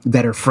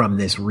that are from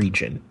this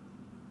region.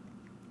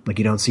 Like,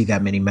 you don't see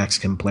that many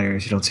Mexican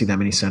players. You don't see that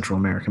many Central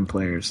American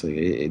players.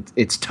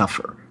 It's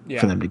tougher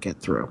for them to get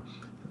through.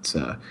 It's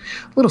a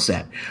little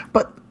sad.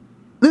 But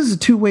this is a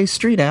two-way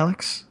street,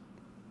 Alex.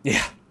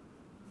 Yeah.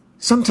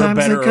 Sometimes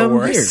they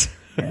come here.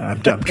 Yeah,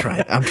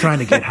 I'm trying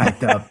to get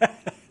hyped up.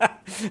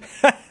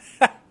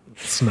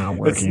 It's not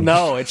working.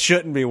 It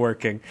shouldn't be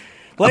working.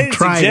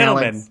 Ladies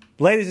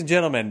and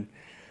gentlemen,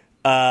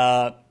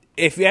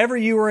 if ever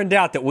you were in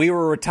doubt that we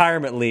were a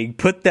retirement league,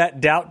 put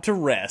that doubt to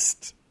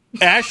rest.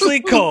 Ashley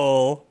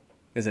Cole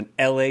is an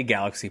LA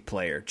Galaxy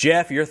player.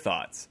 Geoff, your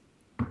thoughts?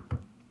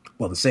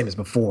 Well, the same as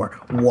before.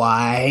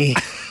 Why?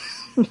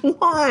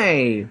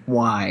 Why?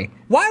 Why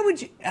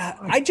would you?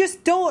 I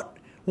just don't.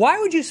 Why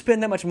would you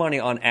spend that much money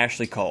on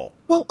Ashley Cole?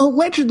 Well,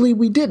 allegedly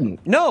we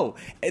didn't. No,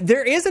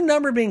 there is a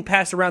number being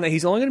passed around that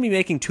he's only going to be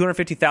making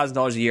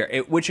 $250,000 a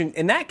year. Which,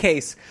 in that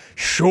case,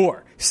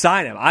 sure,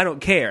 sign him. I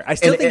don't care. I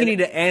still think you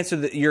need to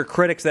answer your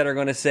critics that are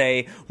going to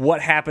say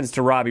what happens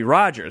to Robbie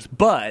Rogers,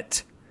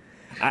 but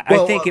I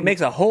think it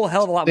makes a whole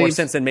hell of a lot more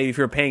sense than maybe if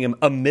you were paying him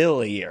 $1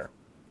 million a year.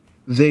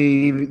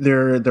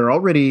 They're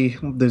already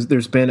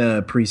there's been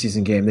a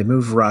preseason game. They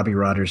moved Robbie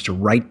Rogers to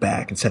right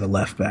back instead of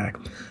left back,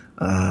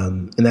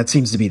 and that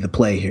seems to be the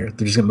play here.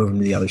 They're just going to move him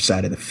to the other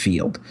side of the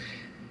field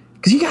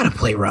because you got to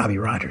play Robbie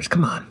Rogers.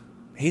 Come on,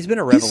 he's been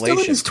a revelation.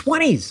 He's still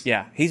in his 20s.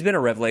 Yeah, he's been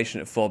a revelation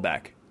at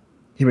fullback.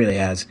 He really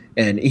has,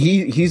 and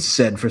he's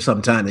said for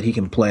some time that he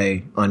can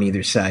play on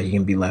either side. He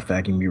can be left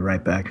back, he can be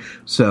right back.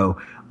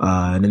 So,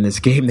 and in this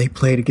game, they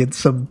played against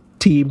some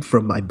team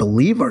from, I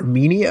believe,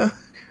 Armenia.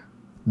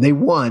 They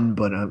won,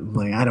 but I'm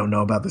like, I don't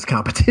know about this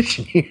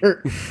competition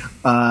here.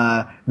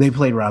 They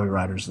played Robbie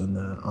Rogers on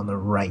the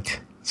right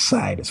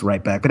side is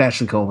right back. But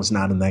Ashley Cole was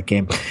not in that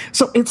game.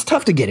 So it's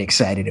tough to get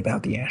excited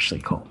about the Ashley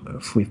Cole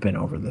move. We've been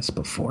over this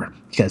before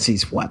because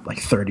he's,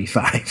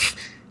 35?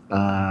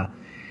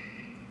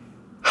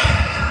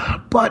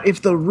 But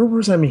if the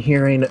rumors I'm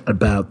hearing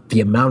about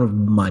the amount of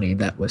money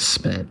that was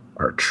spent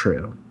are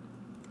true,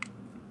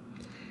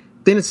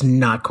 then it's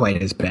not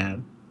quite as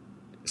bad.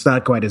 It's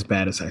not quite as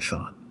bad as I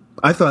thought.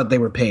 I thought they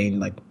were paying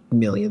like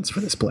millions for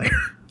this player.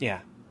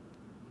 Yeah.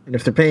 And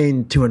if they're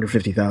paying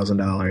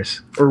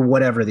 $250,000 or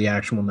whatever the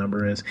actual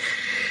number is,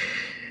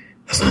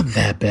 it's not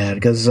that bad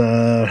because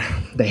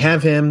they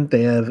have him.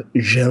 They have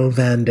Gilles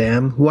Van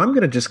Damme, who I'm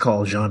going to just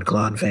call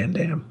Jean-Claude Van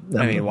Damme.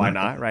 I mean, why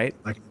not, right?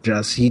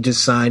 He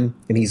just signed,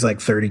 and he's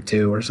like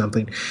 32 or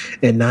something.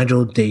 And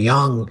Nigel de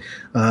Jong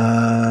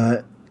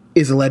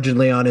is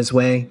allegedly on his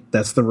way.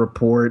 That's the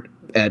report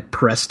at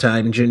press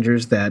time,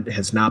 Gingers. That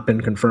has not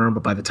been confirmed,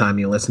 but by the time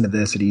you listen to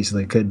this, it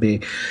easily could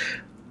be.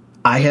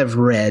 I have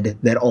read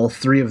that all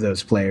three of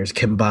those players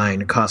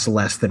combined cost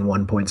less than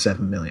 $1.7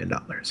 million.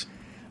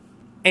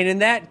 And in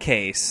that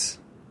case,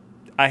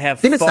 I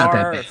have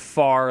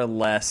far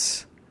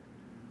less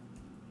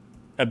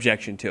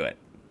objection to it.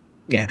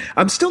 Yeah,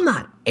 I'm still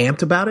not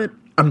amped about it.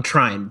 I'm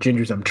trying,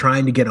 Gingers. I'm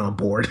trying to get on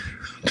board.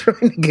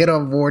 Get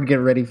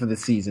ready for the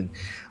season.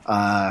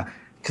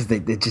 Because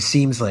it just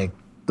seems like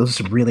those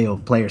are really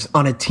old players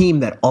on a team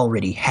that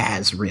already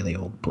has really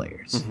old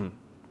players. Mm-hmm.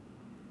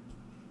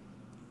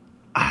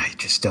 I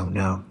just don't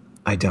know.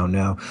 I don't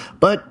know.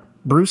 But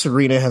Bruce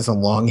Arena has a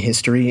long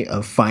history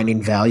of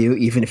finding value,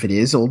 even if it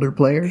is older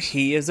players.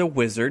 He is a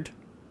wizard,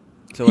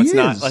 so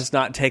let's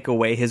not take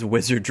away his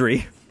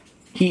wizardry.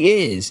 He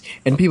is,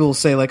 and people will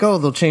say like, "Oh,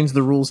 they'll change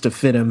the rules to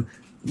fit him."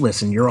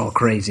 Listen, you're all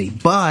crazy,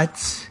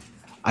 but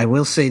I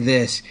will say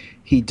this: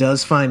 he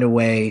does find a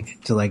way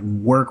to like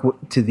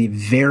work to the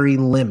very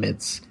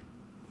limits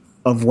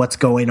of what's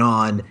going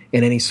on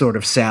in any sort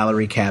of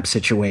salary cap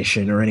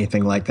situation or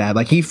anything like that.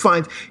 Like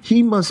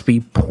he must be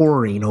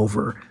poring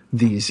over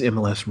these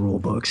MLS rule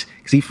books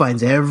because he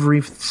finds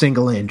every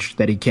single inch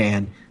that he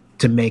can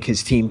to make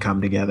his team come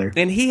together.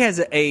 And he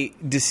has a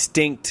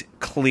distinct,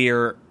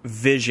 clear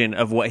vision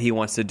of what he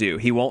wants to do.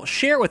 He won't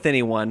share it with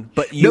anyone,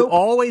 but you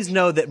always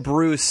know that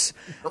Bruce,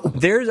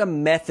 there's a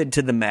method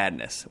to the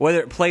madness. Whether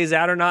it plays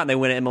out or not, and they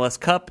win an MLS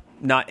Cup,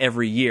 not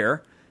every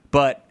year,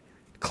 but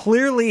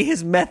clearly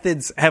his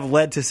methods have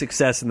led to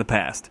success in the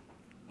past.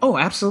 Oh,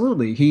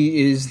 absolutely.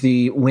 He is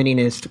the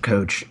winningest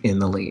coach in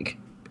the league.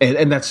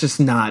 And that's just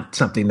not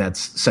something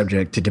that's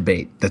subject to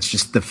debate. That's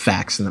just the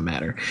facts in the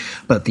matter.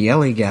 But the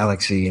LA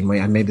Galaxy, and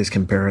I made this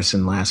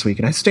comparison last week,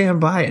 and I stand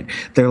by it.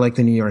 They're like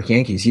the New York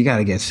Yankees. You got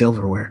to get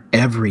silverware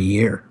every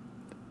year,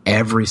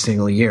 every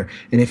single year.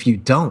 And if you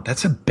don't,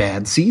 that's a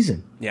bad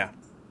season. Yeah.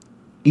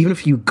 Even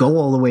if you go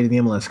all the way to the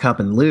MLS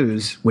Cup and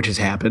lose, which has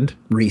happened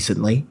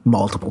recently,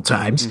 multiple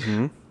times,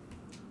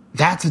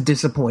 that's a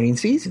disappointing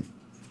season.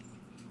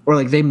 Or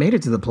like they made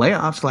it to the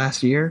playoffs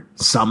last year.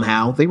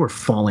 Somehow they were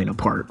falling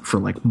apart for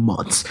like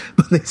months,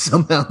 but they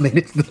somehow made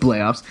it to the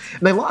playoffs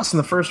and they lost in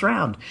the first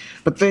round.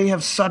 But they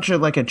have such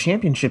a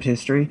championship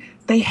history.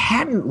 They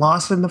hadn't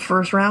lost in the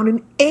first round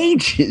in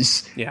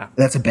ages. Yeah,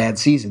 that's a bad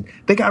season.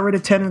 They got rid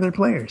of 10 of their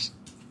players.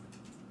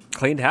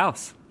 Cleaned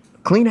house.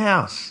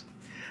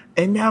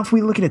 And now if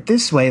we look at it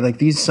this way, like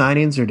these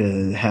signings are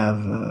to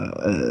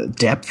have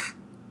depth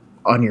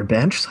on your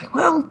bench. It's like,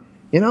 well,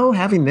 you know,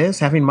 having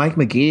Mike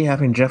McGee,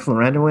 having Jeff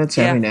Larentowicz,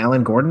 having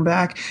Alan Gordon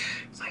back,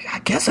 it's like, I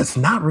guess it's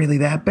not really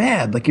that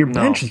bad. Like your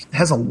bench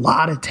has a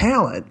lot of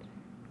talent.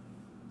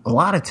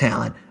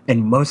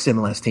 And most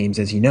MLS teams,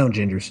 as you know,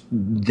 Gingers,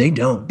 they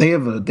don't. They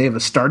have a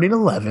starting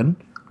 11,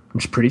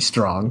 which is pretty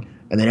strong,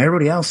 and then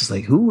everybody else is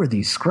like, who are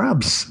these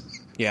scrubs?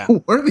 Yeah.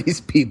 Who are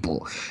these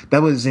people?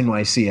 That was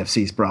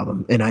NYCFC's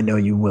problem, and I know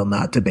you will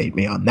not debate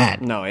me on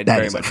that. No, it that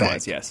very is much a fact.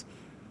 was, yes.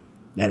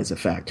 That is a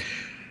fact.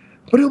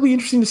 But it'll be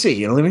interesting to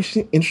see. It'll be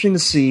interesting to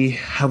see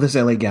how this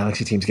LA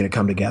Galaxy team's going to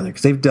come together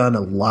because they've done a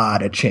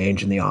lot of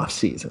change in the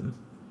offseason.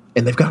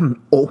 And they've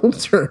gotten older.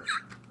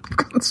 They've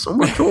gotten so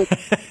much older.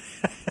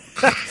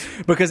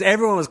 Because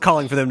everyone was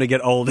calling for them to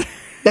get old.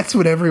 That's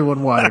what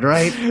everyone wanted,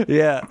 right?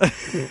 Yeah.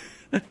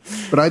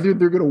 But either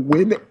they're going to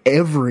win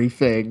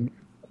everything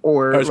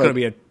or it's going to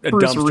be a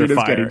dumpster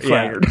fire.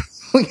 Fired.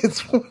 Like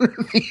it's one or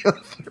the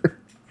other.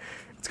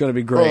 It's going to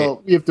be great.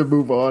 Oh, we have to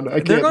move on.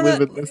 I can't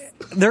live in this.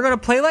 They're going to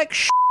play like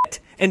shit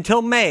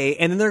until May,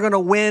 and then they're going to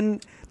win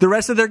the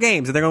rest of their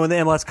games, and they're going to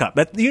win the MLS Cup.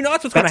 That's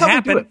what's going to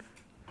happen.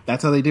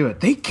 That's how they do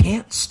it. They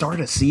can't start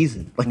a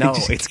season. Like, no,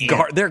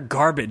 they're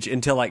garbage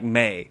until like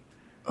May.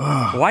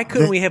 Why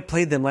couldn't we have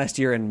played them last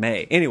year in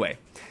May? Anyway,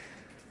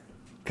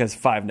 because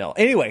 5-0.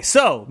 Anyway,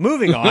 so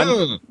moving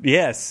on.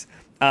 Yes.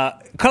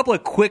 A couple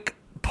of quick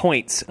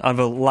points of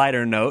a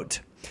lighter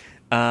note.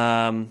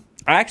 I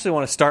actually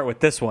want to start with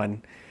this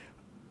one.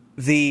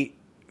 The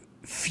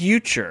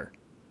future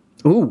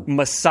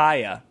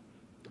Messiah.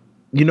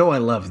 You know I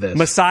love this.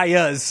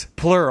 Messiahs,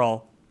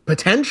 plural.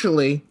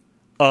 Potentially.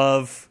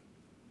 Of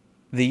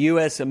the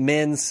U.S.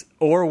 men's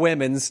or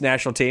women's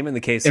national team in the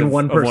case in of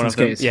one person's of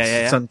them. case. Yeah.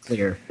 It's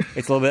unclear.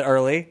 It's a little bit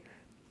early.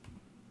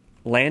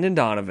 Landon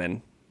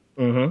Donovan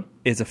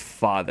is a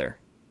father.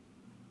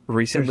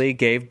 Recently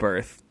gave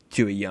birth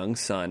to a young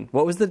son.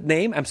 What was the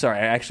name? I'm sorry,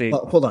 I actually...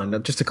 Well, hold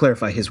on, just to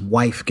clarify, his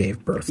wife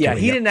gave birth to a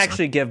he young didn't son.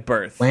 actually give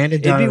birth. Landon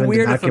It'd be Donovan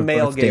weird did not if a give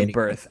male birth to gave any-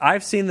 birth.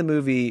 I've seen the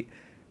movie...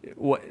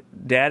 What?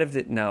 Dad of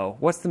the... No.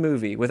 What's the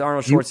movie? With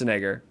Arnold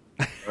Schwarzenegger.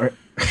 I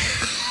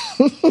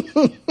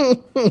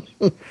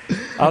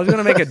was going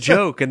to make a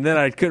joke, and then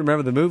I couldn't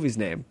remember the movie's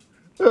name.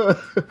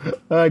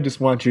 I just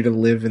want you to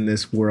live in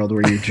this world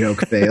where your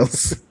joke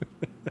fails.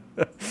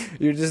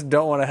 You just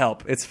don't want to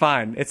help. It's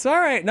fine. It's all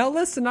right. No,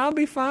 listen, I'll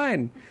be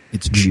fine.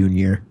 It's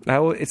Junior.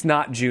 It's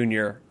not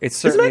Junior. It's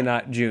certainly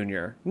not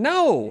Junior.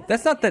 No,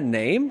 that's not the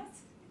name.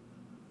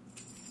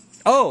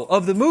 Oh,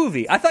 of the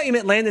movie. I thought you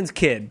meant Landon's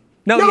kid.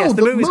 No, yes,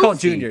 the movie's called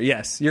Junior.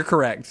 Yes, you're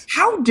correct.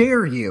 How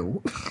dare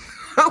you?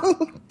 How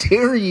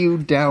dare you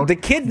doubt The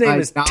kid's name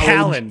is knowledge?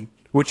 Talon,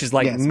 which is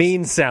like Yes.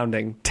 mean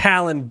sounding.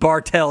 Talon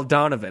Bartel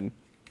Donovan.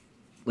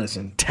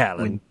 Listen,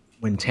 Talon.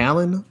 When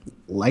Talon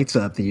lights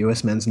up the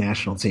U.S. men's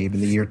national team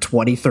in the year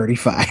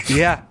 2035,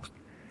 Yeah.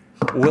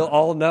 We'll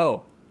all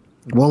know.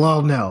 we'll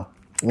all know.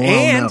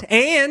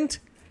 And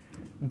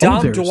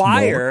Dom there's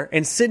Dwyer more.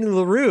 and Sidney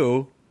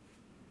LaRue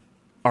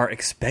are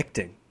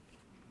expecting.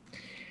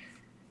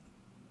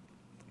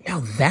 Now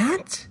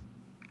that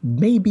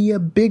may be a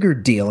bigger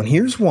deal, and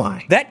here's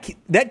why. That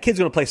kid's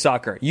going to play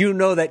soccer. You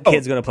know that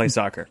kid's going to play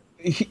soccer.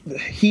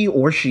 He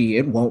or she,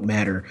 it won't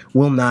matter,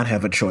 will not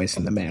have a choice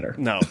in the matter.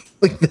 No.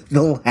 Like,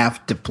 they'll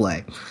have to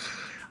play.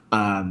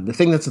 The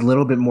thing that's a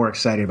little bit more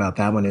exciting about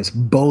that one is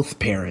both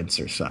parents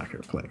are soccer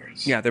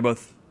players. Yeah, they're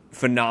both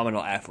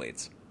phenomenal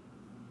athletes.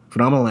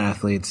 Phenomenal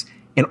athletes.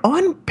 And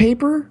on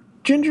paper,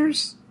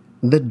 Gingers,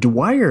 the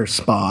Dwyer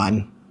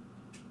spawn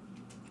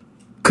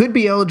could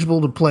be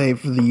eligible to play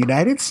for the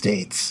United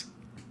States,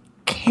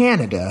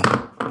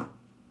 Canada,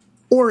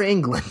 or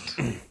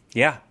England.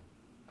 Yeah.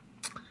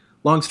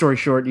 Long story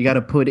short, you got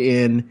to put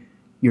in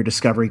your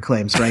discovery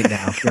claims right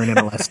now if you're an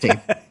MLS team.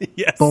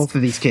 Yes. Both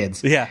of these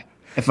kids. Yeah.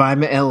 If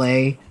I'm in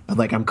LA,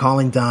 I'm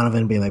calling Donovan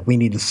and be like, we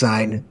need to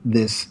sign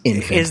this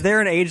infant. Is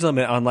there an age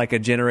limit on like a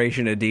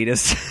Generation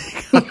Adidas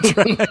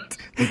contract?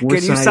 Can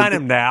you sign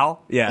him now?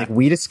 Yeah. Like,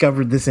 we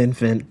discovered this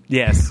infant.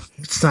 Yes.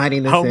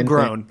 Signing this infant.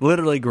 Homegrown.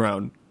 Literally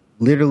grown.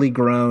 Literally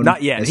grown.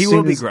 Not yet. As He soon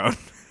will be as- grown.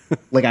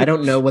 Like, I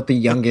don't know what the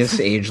youngest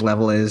age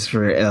level is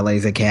for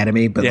LA's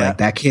academy, but Yeah. like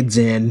that kid's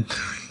in.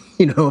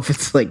 You know, if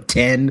it's like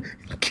 10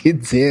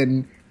 kids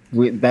in,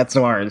 that's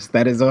ours.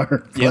 That is our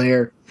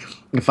player.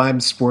 If I'm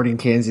Sporting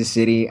Kansas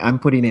City, I'm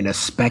putting in a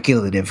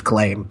speculative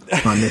claim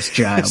on this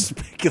child.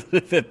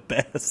 Speculative at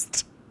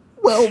best.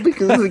 Well,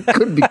 because it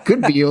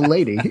could be a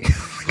lady.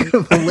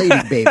 A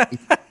lady baby.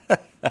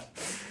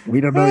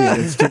 We don't know yet.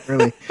 It's too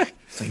early.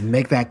 It's like,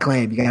 make that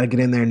claim. You got to get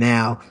in there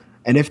now.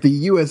 And if the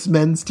U.S.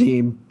 men's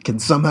team can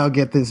somehow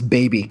get this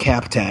baby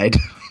cap-tied,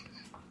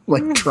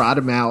 like trot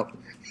him out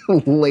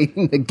late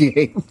in the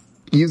game,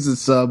 use a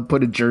sub,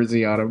 put a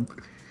jersey on him,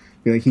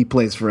 be like, he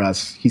plays for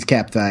us. He's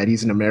cap-tied.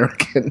 He's an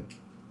American.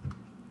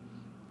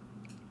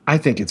 I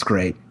think it's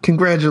great.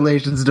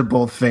 Congratulations to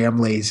both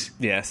families.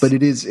 Yes. But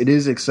it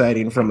is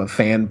exciting from a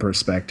fan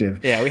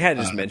perspective. Yeah, we had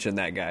to just mention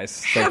that,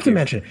 guys. Have to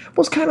mention. Well,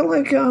 it's kind of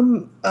like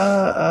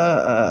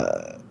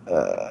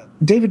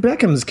David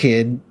Beckham's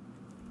kid.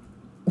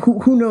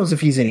 Who knows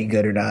if he's any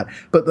good or not?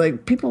 But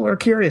like, people are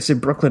curious if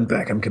Brooklyn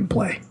Beckham can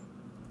play.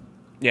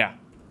 Yeah.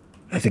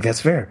 I think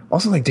that's fair.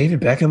 Also, like, David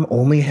Beckham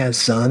only has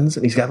sons,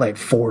 and he's got like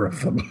 4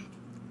 of them.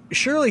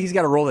 Surely he's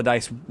got to roll the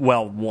dice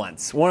well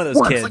once. One of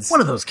those kids. Like,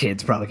 one of those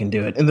kids probably can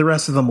do it, and the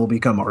rest of them will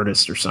become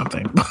artists or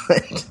something.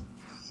 But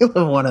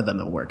one of them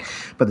will work.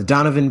 But the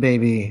Donovan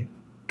baby,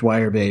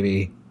 Dwyer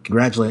baby,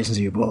 congratulations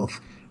to you both.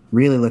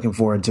 Really looking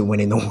forward to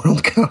winning the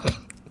World Cup.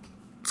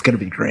 It's going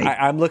to be great.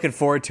 I'm looking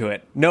forward to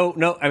it. No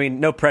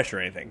pressure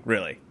or anything,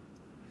 really.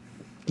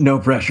 No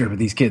pressure with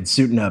these kids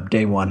suiting up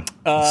day one.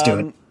 Let's do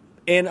it.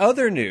 In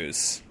other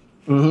news,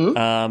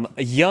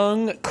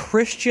 young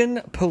Christian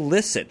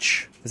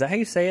Pulisic. Is that how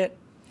you say it?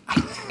 I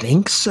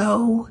think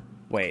so.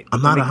 Wait,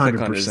 I'm not let me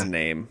click 100%. on his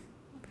name.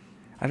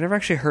 I've never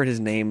actually heard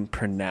his name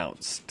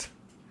pronounced.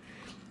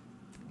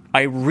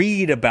 I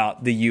read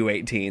about the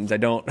U18s. I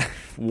don't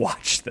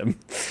watch them.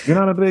 You're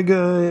not a big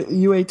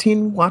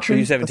U18 watcher?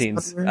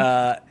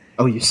 U17s.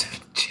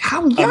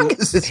 How young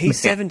is this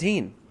He's man?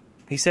 17.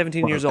 He's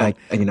 17 years old.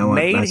 You know what?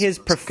 Made That's his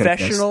good guess.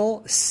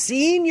 professional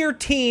senior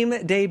team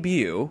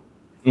debut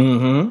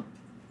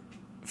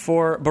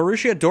for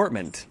Borussia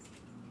Dortmund.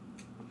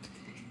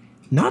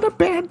 Not a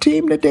bad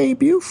team to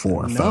debut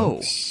for, No.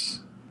 folks.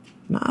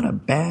 Not a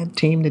bad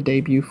team to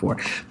debut for.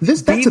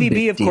 That's a BVB,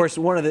 big of deal. course,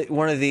 one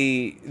of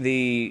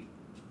the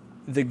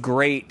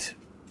great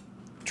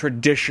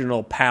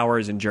traditional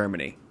powers in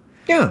Germany.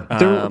 Yeah,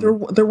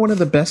 they're one of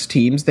the best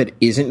teams that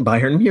isn't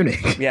Bayern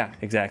Munich. Yeah,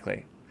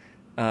 exactly.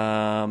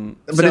 But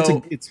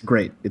So- it's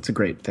great. It's a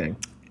great thing,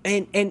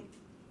 and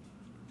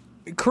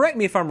correct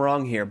me if I'm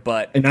wrong here,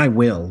 but and I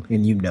will,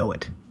 and you know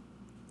it.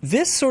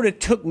 this sort of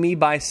took me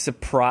by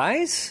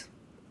surprise.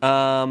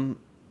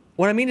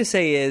 What I mean to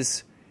say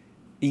is,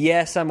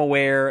 yes, I'm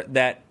aware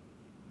that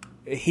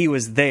he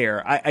was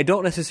there. I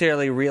don't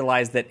necessarily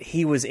realize that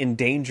he was in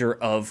danger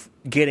of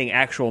getting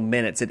actual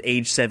minutes at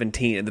age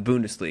 17 in the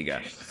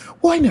Bundesliga.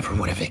 Well, I never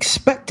would have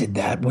expected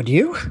that, would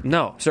you?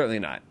 No, certainly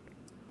not.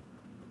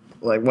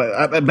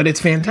 But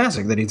it's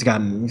fantastic that he's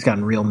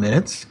gotten real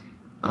minutes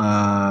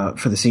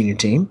for the senior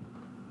team,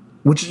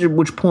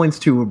 which points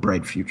to a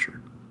bright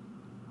future.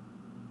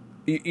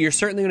 You're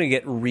certainly going to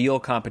get real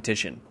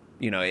competition,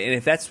 and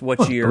if that's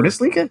what you're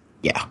Bundesliga,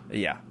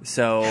 yeah.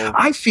 So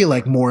I feel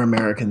like more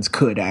Americans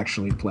could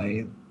actually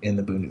play in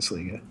the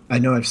Bundesliga. I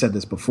know I've said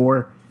this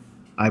before.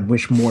 I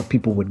wish more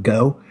people would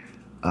go.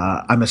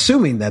 I'm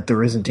assuming that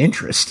there isn't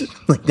interest.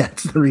 Like,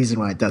 that's the reason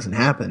why it doesn't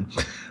happen.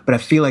 But I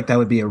feel like that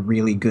would be a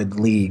really good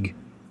league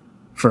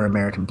for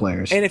American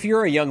players. And if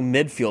you're a young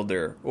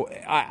midfielder,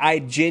 I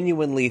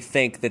genuinely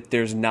think that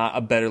there's not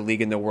a better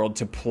league in the world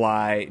to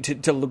play,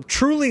 to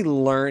truly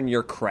learn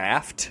your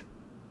craft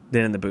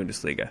than in the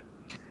Bundesliga.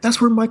 That's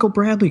where Michael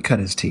Bradley cut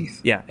his teeth.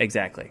 Yeah,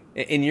 exactly.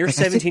 And you're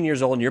 17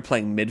 years old and you're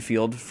playing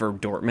midfield for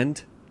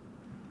Dortmund.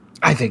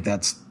 I think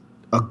that's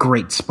a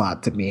great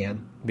spot to be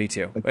in. Me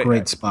too. A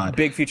great spot.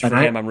 Big future for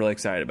him. I'm really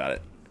excited about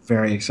it.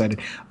 Very excited.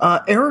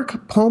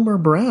 Erik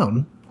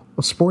Palmer-Brown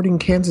of Sporting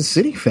Kansas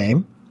City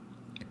fame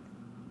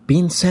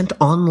being sent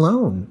on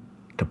loan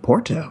to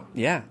Porto.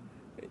 Yeah.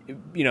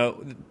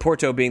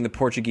 Porto being the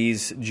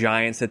Portuguese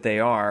giants that they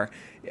are,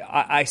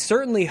 I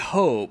certainly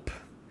hope,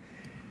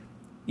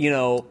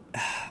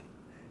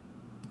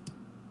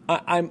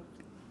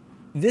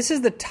 this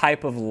is the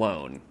type of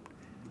loan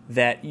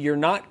that you're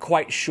not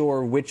quite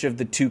sure which of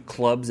the two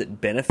clubs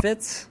it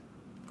benefits.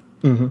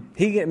 Mm-hmm.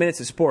 He can get minutes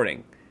at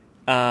Sporting.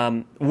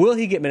 Will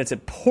he get minutes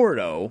at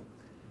Porto?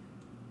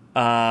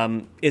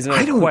 Is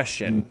another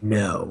question.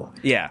 No.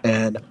 Yeah.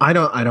 And I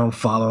don't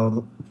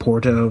follow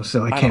Porto,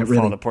 so I can't really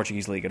follow the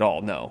Portuguese league at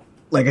all. No.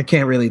 Like, I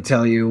can't really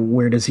tell you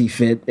where does he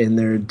fit in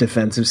their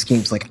defensive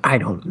schemes. Like, I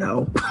don't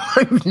know.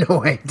 I have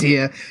no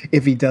idea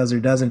if he does or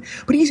doesn't.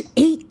 But he's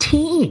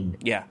 18.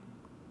 Yeah.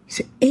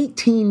 He's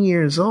 18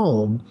 years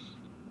old,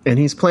 and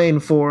he's playing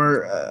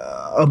for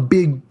a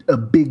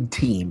big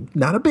team.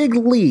 Not a big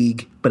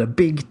league, but a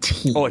big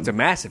team. Oh, it's a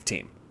massive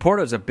team.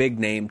 Porto's a big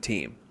name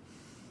team.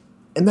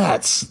 And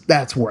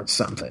that's worth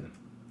something.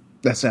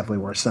 That's definitely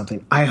worth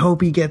something. I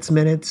hope he gets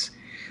minutes.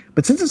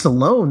 But since it's a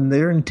loan,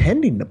 they're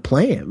intending to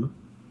play him.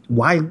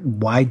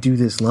 Why do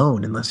this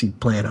loan unless you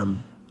plan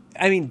on...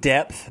 I mean,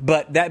 depth.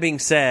 But that being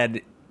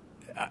said,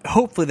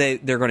 hopefully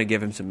they're going to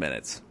give him some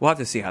minutes. We'll have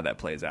to see how that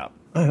plays out.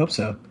 I hope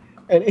so.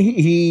 And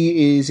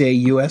he is a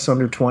U.S.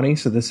 under 20,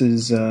 so this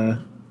is good.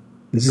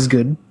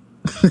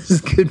 This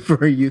is good for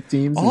our youth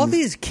teams. All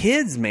these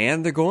kids,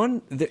 man,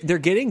 they're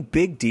getting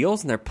big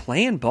deals and they're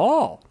playing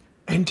ball.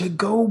 And to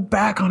go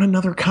back on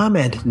another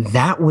comment,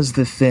 that was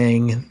the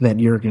thing that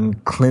Jurgen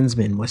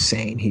Klinsmann was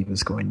saying he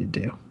was going to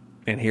do.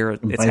 And here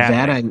it's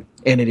happening.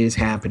 And it is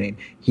happening.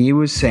 He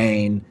was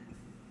saying,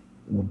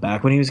 well,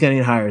 back when he was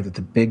getting hired, that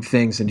the big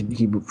things that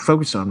he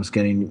focused on was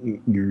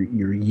getting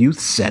your youth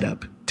set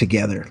up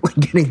together, like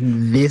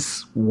getting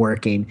this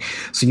working.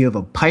 So you have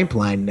a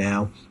pipeline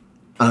now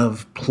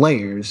of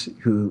players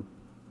who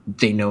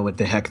they know what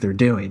the heck they're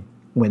doing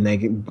when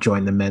they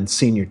join the men's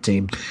senior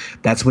team.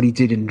 That's what he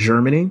did in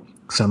Germany.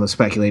 Some have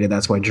speculated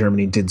that's why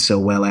Germany did so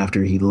well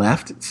after he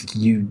left.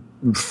 You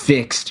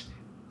fixed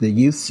the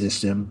youth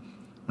system,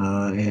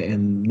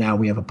 and now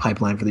we have a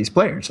pipeline for these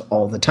players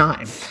all the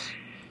time.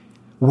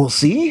 We'll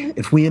see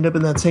if we end up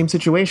in that same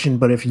situation,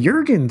 but if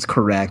Jurgen's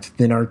correct,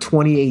 then our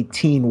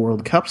 2018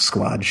 World Cup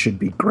squad should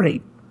be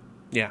great.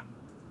 Yeah.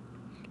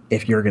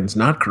 If Jurgen's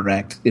not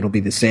correct, it'll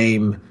be the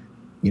same,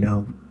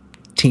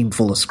 team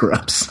full of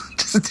scrubs.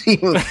 Just a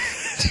team of...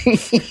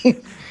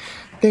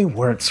 They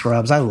weren't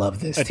scrubs. I love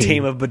this team. A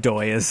team of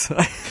Bedoyas.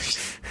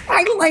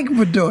 I like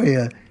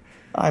Bedoya.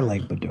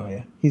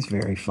 He's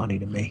very funny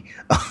to me.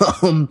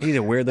 He's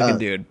a weird-looking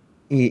dude.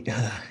 You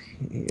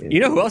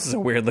know who else is a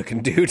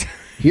weird-looking dude?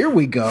 Here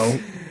we go.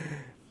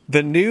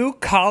 The new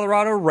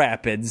Colorado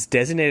Rapids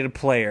designated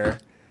player,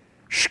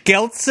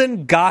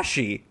 Shkelzen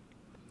Gashi.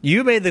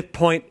 You made the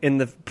point in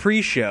the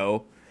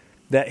pre-show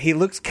that he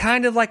looks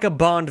kind of like a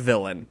Bond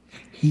villain.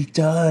 He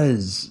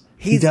does.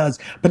 He does.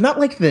 But not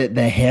like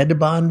the head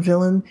Bond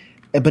villain,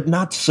 but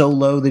not so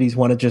low that he's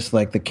one of just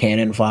like the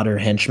cannon fodder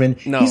henchman.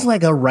 No. He's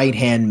like a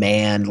right-hand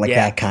man, like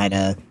that kind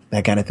of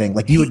thing.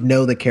 Like you would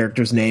know the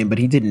character's name, but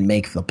he didn't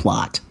make the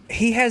plot.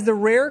 He has the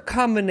rare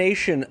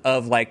combination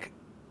of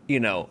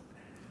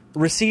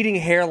receding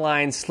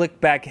hairline, slick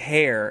back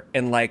hair,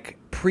 and like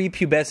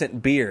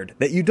prepubescent beard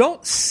that you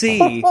don't see.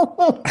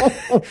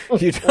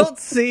 You don't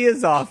see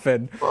as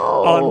often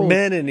on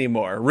men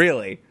anymore,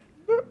 really.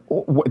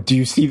 What, do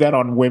you see that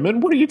on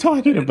women? What are you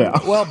talking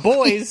about? Well,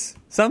 boys,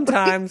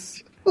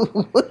 sometimes.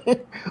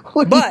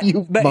 What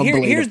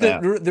here's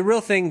the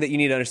real thing that you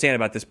need to understand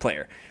about this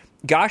player.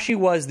 Gashi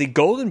was the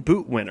Golden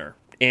Boot winner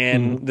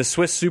in the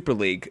Swiss Super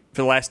League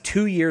for the last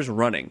 2 years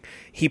running.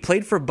 He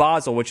played for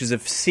Basel, which is a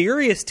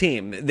serious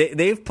team.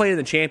 They've played in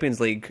the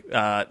Champions League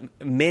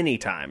many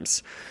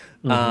times.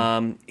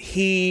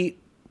 He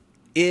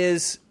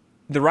is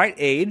the right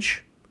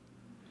age.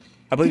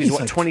 I believe he's,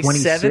 like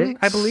 27, 26?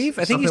 I believe.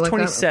 I think he's Something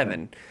like that?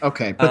 27.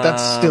 Okay, but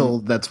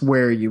that's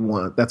where you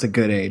want. That's a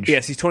good age.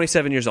 Yes, he's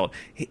 27 years old.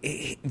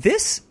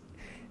 This,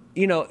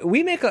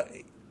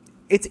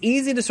 it's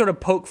easy to sort of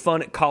poke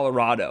fun at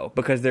Colorado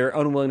because they're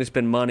unwilling to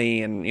spend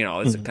money and,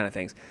 this kind of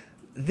things.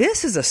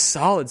 This is a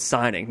solid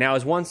signing. Now,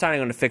 is one signing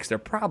going to fix their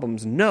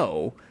problems?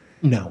 No.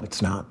 No,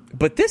 it's not.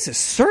 But this is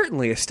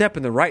certainly a step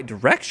in the right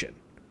direction.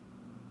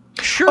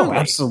 Surely. Oh,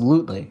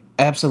 absolutely.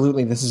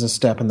 Absolutely, this is a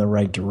step in the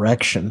right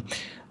direction.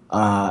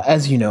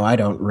 As you know, I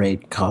don't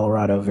rate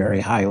Colorado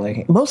very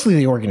highly. Mostly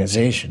the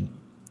organization.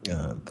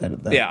 I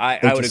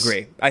would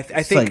agree. I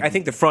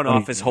think the front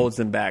office holds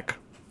them back.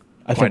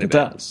 I think it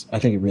does. I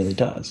think it really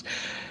does.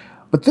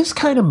 But this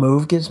kind of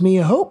move gives me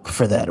a hope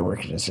for that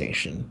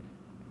organization.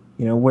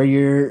 Where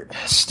you're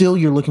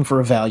looking for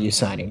a value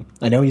signing.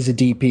 I know he's a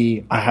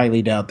DP. I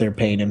highly doubt they're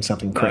paying him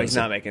something crazy. No, he's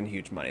not making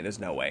huge money. There's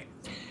no way.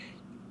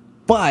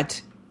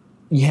 But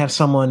you have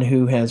someone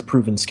who has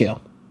proven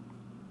skill.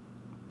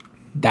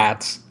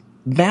 That's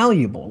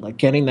valuable. Like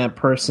getting that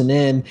person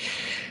in,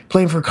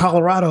 playing for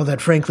Colorado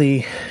that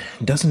frankly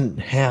doesn't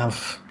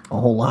have a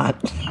whole lot.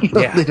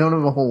 They don't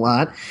have a whole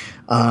lot.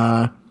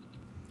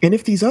 And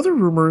if these other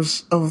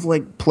rumors of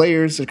like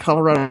players that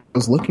Colorado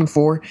was looking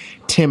for,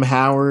 Tim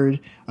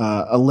Howard,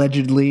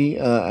 allegedly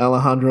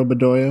Alejandro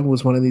Bedoya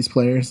was one of these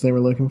players they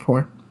were looking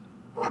for.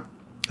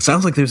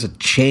 Sounds like there's a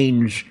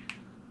change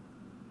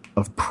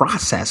of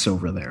process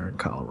over there in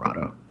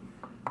Colorado.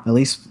 At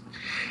least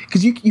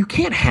because you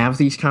can't have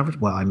these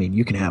conversations. Well, I mean,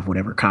 you can have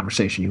whatever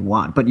conversation you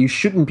want, but you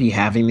shouldn't be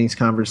having these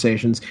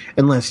conversations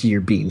unless you're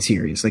being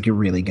serious. Like you're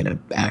really going to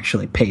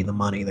actually pay the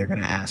money they're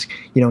going to ask.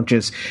 You don't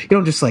just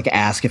like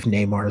ask if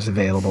Neymar is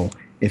available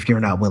if you're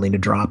not willing to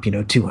drop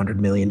 $200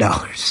 million.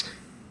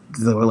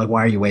 They're like,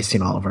 why are you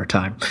wasting all of our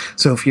time?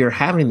 So if you're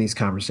having these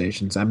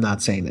conversations, I'm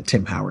not saying that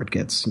Tim Howard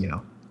gets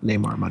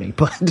Neymar money,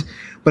 but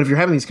if you're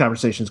having these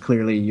conversations,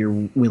 clearly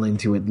you're willing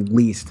to at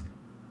least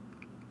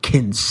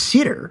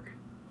consider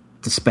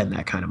to spend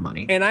that kind of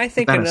money. And I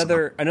think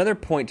another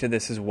point to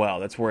this as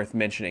well that's worth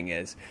mentioning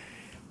is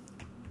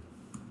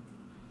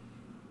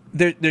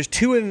there's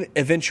two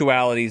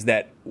eventualities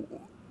that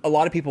a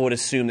lot of people would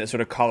assume that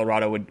sort of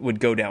Colorado would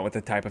go down with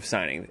the type of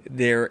signing.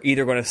 They're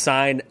either going to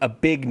sign a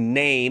big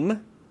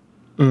name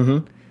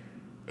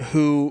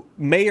who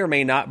may or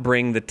may not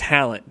bring the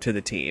talent to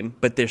the team,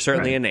 but they're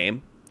certainly a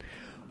name,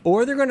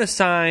 or they're going to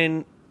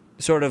sign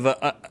sort of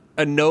a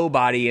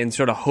nobody and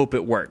sort of hope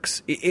it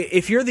works.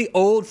 If you're the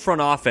old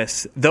front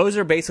office, those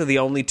are basically the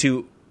only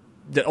two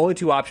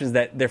options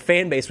that their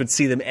fan base would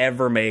see them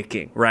ever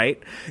making,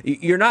 right?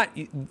 You're not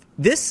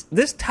this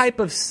type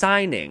of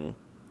signing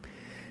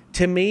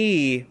to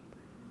me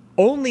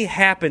only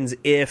happens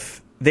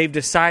if they've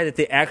decided that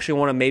they actually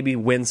want to maybe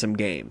win some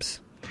games.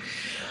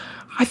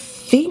 I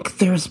think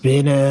there's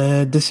been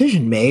a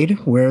decision made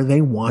where they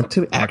want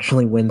to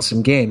actually win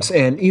some games.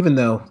 And even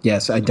though,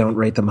 yes, I don't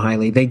rate them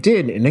highly, they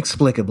did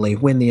inexplicably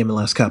win the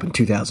MLS Cup in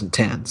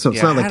 2010. So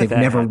it's not like they've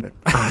never...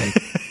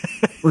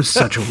 It was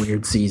such a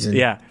weird season.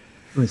 Yeah.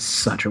 It was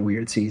such a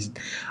weird season.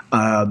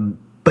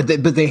 But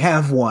they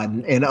have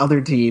won, and other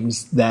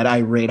teams that I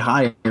rate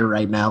higher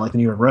right now, like the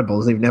New York Red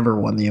Bulls, they've never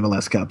won the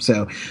MLS Cup.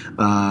 So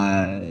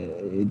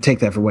take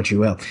that for what you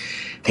will.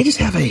 They just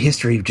have a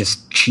history of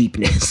just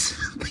cheapness.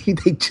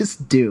 They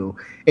just do,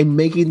 and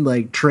making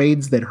like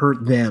trades that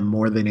hurt them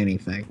more than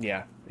anything.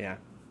 Yeah.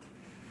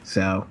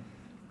 So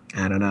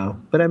I don't know,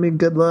 but I mean,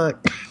 good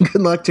luck,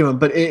 good luck to them.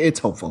 But it's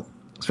hopeful.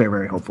 It's very,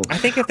 very hopeful. I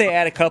think if they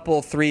add a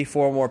couple,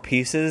 3-4 more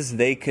pieces,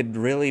 they could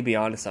really be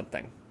onto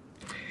something.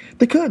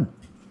 They could.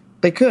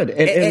 And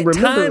at remember,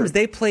 times,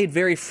 they played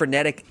very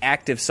frenetic,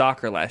 active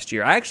soccer last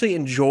year. I actually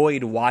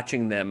enjoyed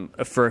watching them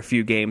for a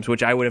few games,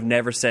 which I would have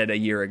never said a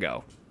year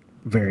ago.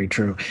 Very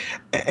true.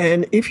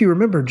 And if you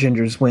remember,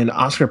 Gingers, when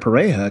Oscar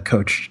Pereja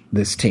coached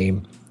this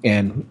team,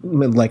 and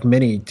like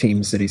many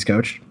teams that he's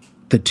coached,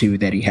 the two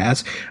that he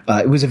has,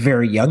 it was a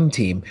very young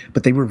team,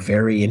 but they were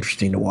very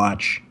interesting to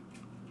watch.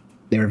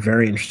 They were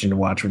very interesting to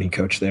watch when he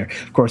coached there.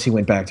 Of course, he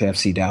went back to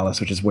FC Dallas,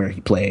 which is where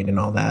he played and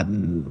all that,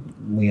 and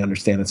we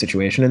understand the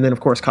situation. And then, of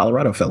course,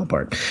 Colorado fell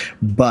apart.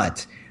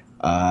 But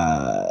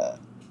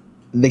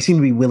they seem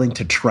to be willing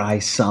to try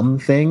some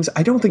things.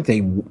 I don't think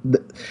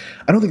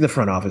the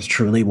front office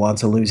truly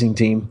wants a losing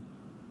team.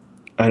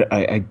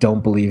 I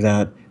don't believe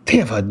that. They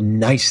have a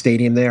nice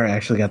stadium there. I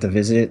actually got to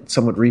visit it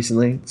somewhat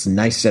recently. It's a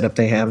nice setup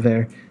they have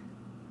there.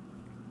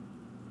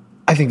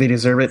 I think they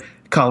deserve it.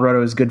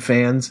 Colorado has good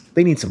fans.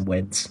 They need some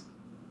wins.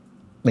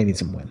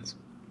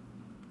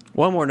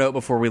 One more note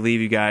before we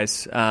leave you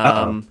guys.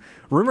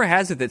 Rumor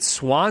has it that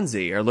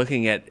Swansea are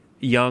looking at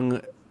young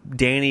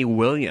Danny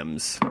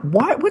Williams.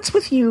 What's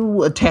with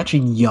you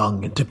attaching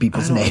young to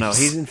people's names? No,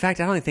 in fact,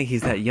 I don't think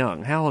he's that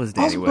young. How old is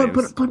Danny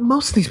Williams? But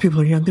most of these people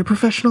are young. They're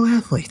professional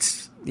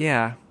athletes.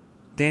 Yeah.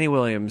 Danny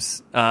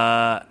Williams.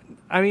 I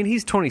mean,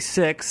 he's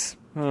 26.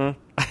 Yeah,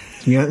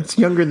 it's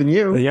younger than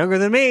you. Younger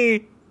than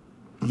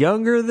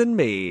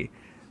me.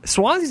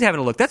 Swansea's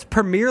having a look. That's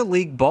Premier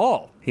League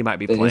ball. he might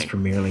be It playing. is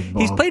Premier League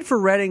ball. He's played for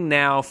Reading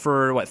now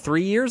for,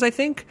 3 years, I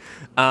think?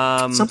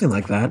 Something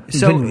like that. He's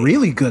so- been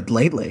really good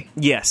lately.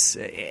 Yes,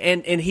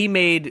 and he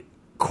made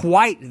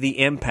quite the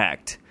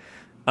impact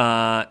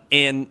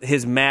in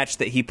his match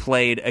that he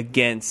played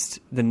against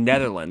the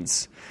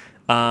Netherlands.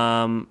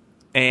 And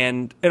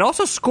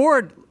also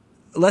scored,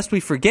 lest we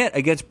forget,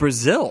 against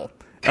Brazil.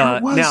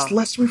 It was,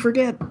 lest we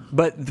forget.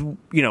 But,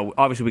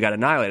 obviously we got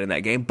annihilated in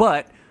that game.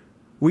 But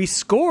we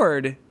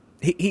scored.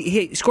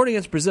 He scored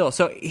against Brazil.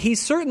 So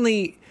he's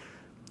certainly,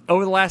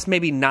 over the last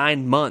maybe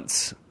 9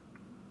 months,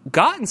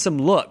 gotten some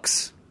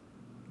looks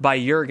by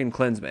Jurgen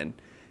Klinsmann.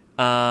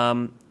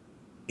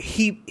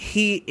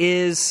 He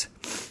is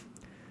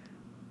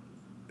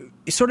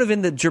sort of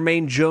in the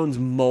Jermaine Jones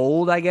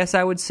mold, I guess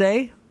I would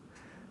say.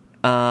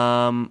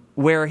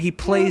 Where he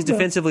plays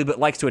defensively but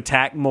likes to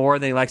attack more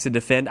than he likes to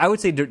defend. I would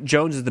say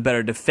Jones is the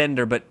better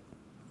defender, but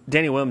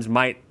Danny Williams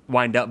might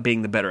wind up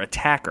being the better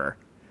attacker.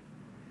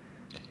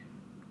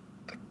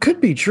 Could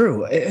be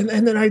true.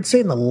 And then I'd say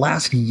in the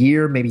last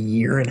year, maybe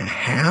year and a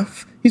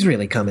half, he's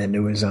really come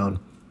into his own.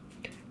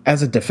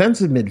 As a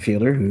defensive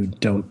midfielder who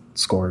don't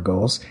score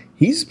goals,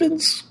 he's been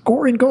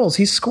scoring goals.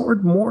 He's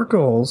scored more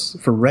goals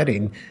for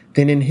Reading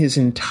than in his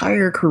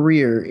entire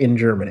career in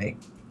Germany.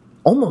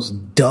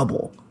 Almost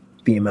double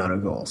the amount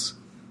of goals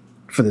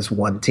for this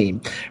one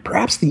team.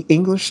 Perhaps the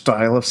English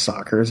style of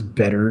soccer is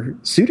better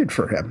suited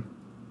for him.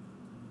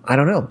 I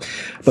don't know.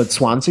 But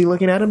Swansea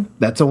looking at him,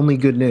 that's only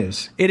good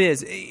news. It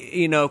is.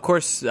 Of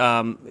course,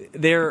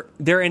 they're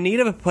in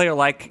need of a player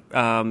like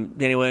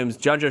Danny Williams.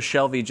 Jonjo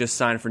Shelvey just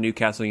signed for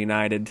Newcastle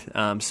United.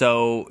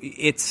 So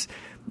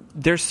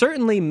there's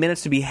certainly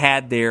minutes to be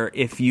had there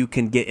if you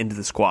can get into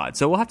the squad.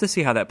 So we'll have to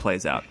see how that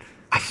plays out.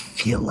 I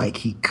feel like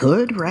he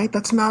could, right?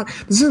 This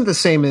isn't the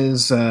same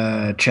as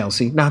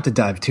Chelsea, not to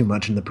dive too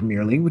much in the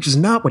Premier League, which is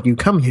not what you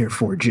come here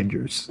for,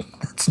 Gingers.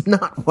 That's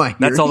not why you're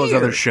That's all here. those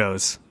other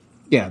shows.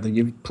 Yeah,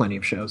 you have plenty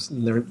of shows.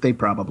 They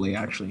probably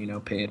actually,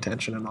 pay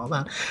attention and all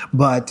that.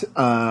 But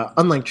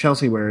unlike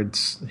Chelsea, where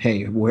it's,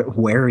 hey,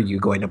 where are you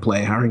going to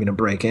play? How are you going to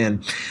break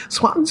in?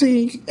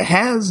 Swansea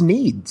has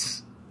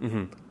needs.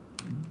 Mm-hmm.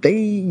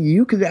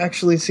 You could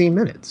actually see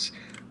minutes.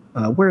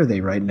 Where are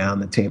they right now on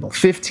the table?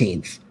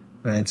 15th.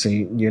 Right, so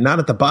you're not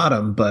at the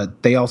bottom,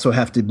 but they also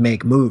have to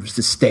make moves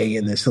to stay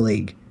in this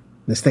league.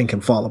 This thing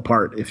can fall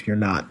apart if you're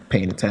not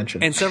paying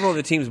attention. And several of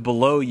the teams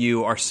below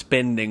you are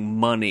spending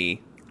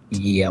money.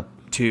 Yep.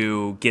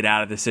 To get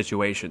out of the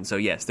situation. So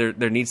yes, there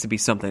needs to be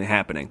something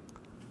happening.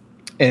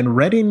 And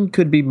Reading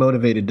could be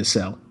motivated to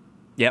sell.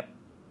 Yep.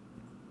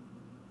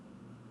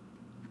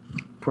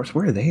 Of course,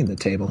 where are they in the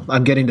table?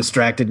 I'm getting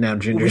distracted now,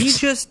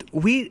 Gingers.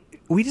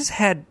 We just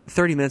had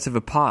 30 minutes of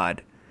a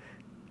pod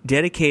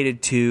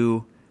dedicated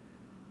to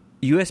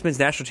U.S. men's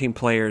national team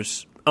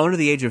players under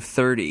the age of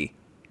 30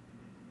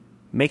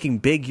 making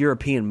big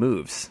European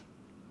moves.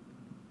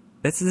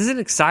 This is an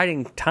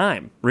exciting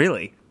time,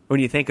 really, when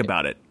you think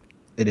about it.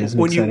 It is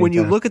when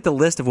you look at the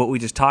list of what we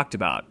just talked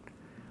about,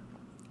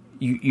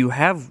 you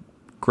have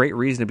great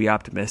reason to be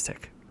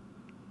optimistic.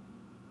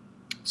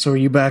 So are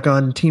you back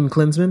on Team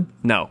Klinsmann?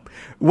 No.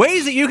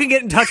 Ways that you can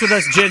get in touch with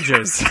us,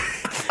 Gingers.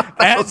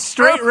 At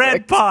Straight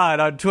Red Pod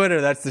on Twitter.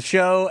 That's the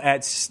show.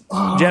 At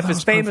Geoff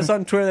is Famous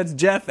on Twitter. That's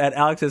Geoff. At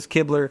Alex S.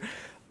 Kibler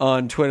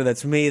on Twitter.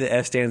 That's me. The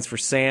S stands for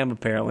Sam,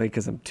 apparently,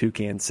 because I'm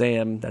Toucan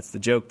Sam. That's the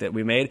joke that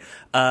we made.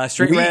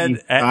 Straight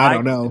Red. I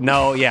don't know.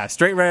 No, yeah.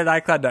 Straight Red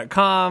at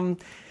iCloud.com.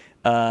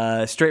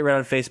 Straight Red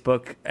on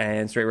Facebook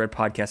and Straight Red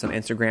Podcast on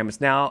Instagram. It's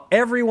now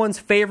everyone's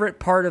favorite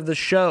part of the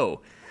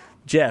show.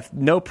 Geoff,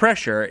 no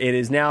pressure. It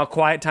is now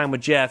quiet time with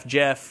Geoff.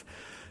 Geoff,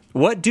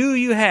 what do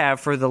you have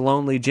for the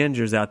lonely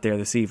Gingers out there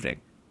this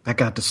evening? That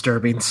got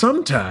disturbing.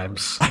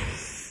 Sometimes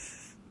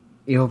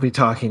you'll be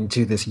talking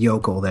to this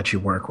yokel that you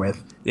work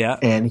with. Yeah.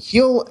 And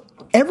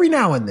every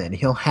now and then,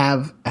 he'll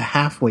have a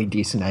halfway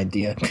decent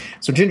idea.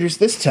 So, Gingers,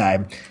 this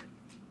time,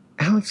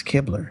 Alex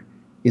Kibler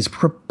is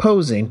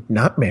proposing,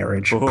 not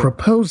marriage,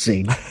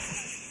 proposing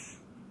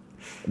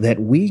that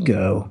we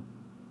go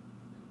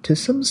to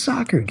some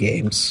soccer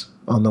games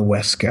on the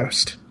West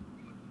Coast.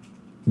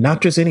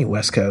 Not just any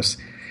West Coast.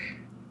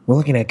 We're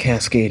looking at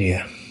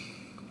Cascadia.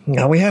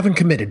 Now, we haven't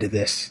committed to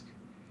this,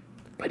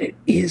 but it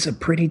is a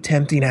pretty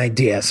tempting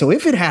idea. So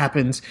if it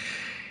happens,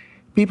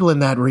 people in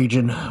that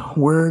region,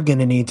 we're going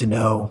to need to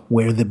know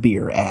where the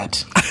beer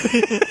at.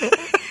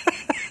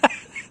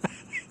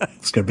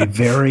 It's going to be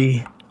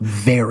very,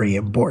 very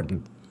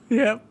important.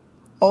 Yep.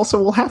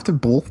 Also, we'll have to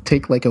both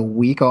take like a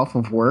week off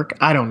of work.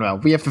 I don't know.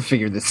 We have to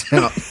figure this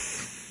out.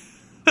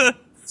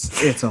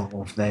 It's a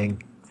whole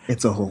thing.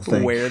 It's a whole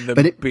thing. Where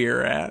the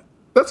beer at?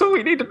 That's what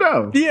we need to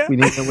know. Yeah. We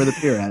need to know where the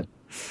beer at.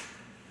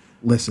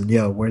 Listen,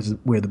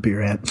 where the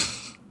beer at?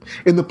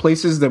 In the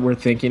places that we're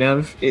thinking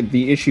of,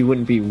 the issue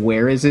wouldn't be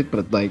where is it,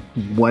 but like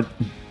what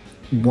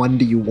one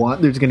do you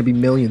want? There's going to be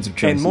millions of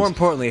choices. And more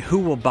importantly, who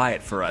will buy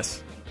it for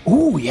us?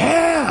 Ooh,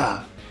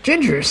 yeah.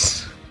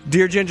 Gingers.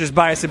 Dear Gingers,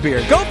 buy us a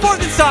beer. Go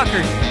forth in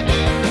soccer!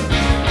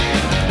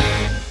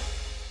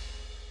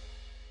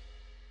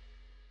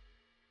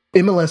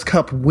 MLS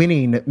Cup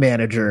winning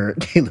manager,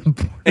 Caleb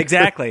Porto.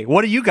 Exactly.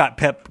 What do you got,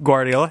 Pep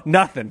Guardiola?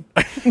 Nothing.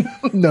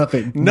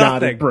 Nothing.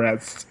 Not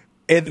impressed.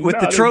 With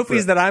Not the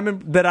trophies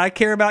impressed. that I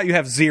care about, you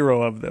have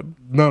 0 of them.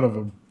 None of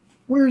them.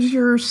 Where's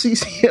your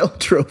CCL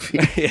trophy?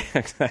 Yeah,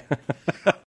 exactly.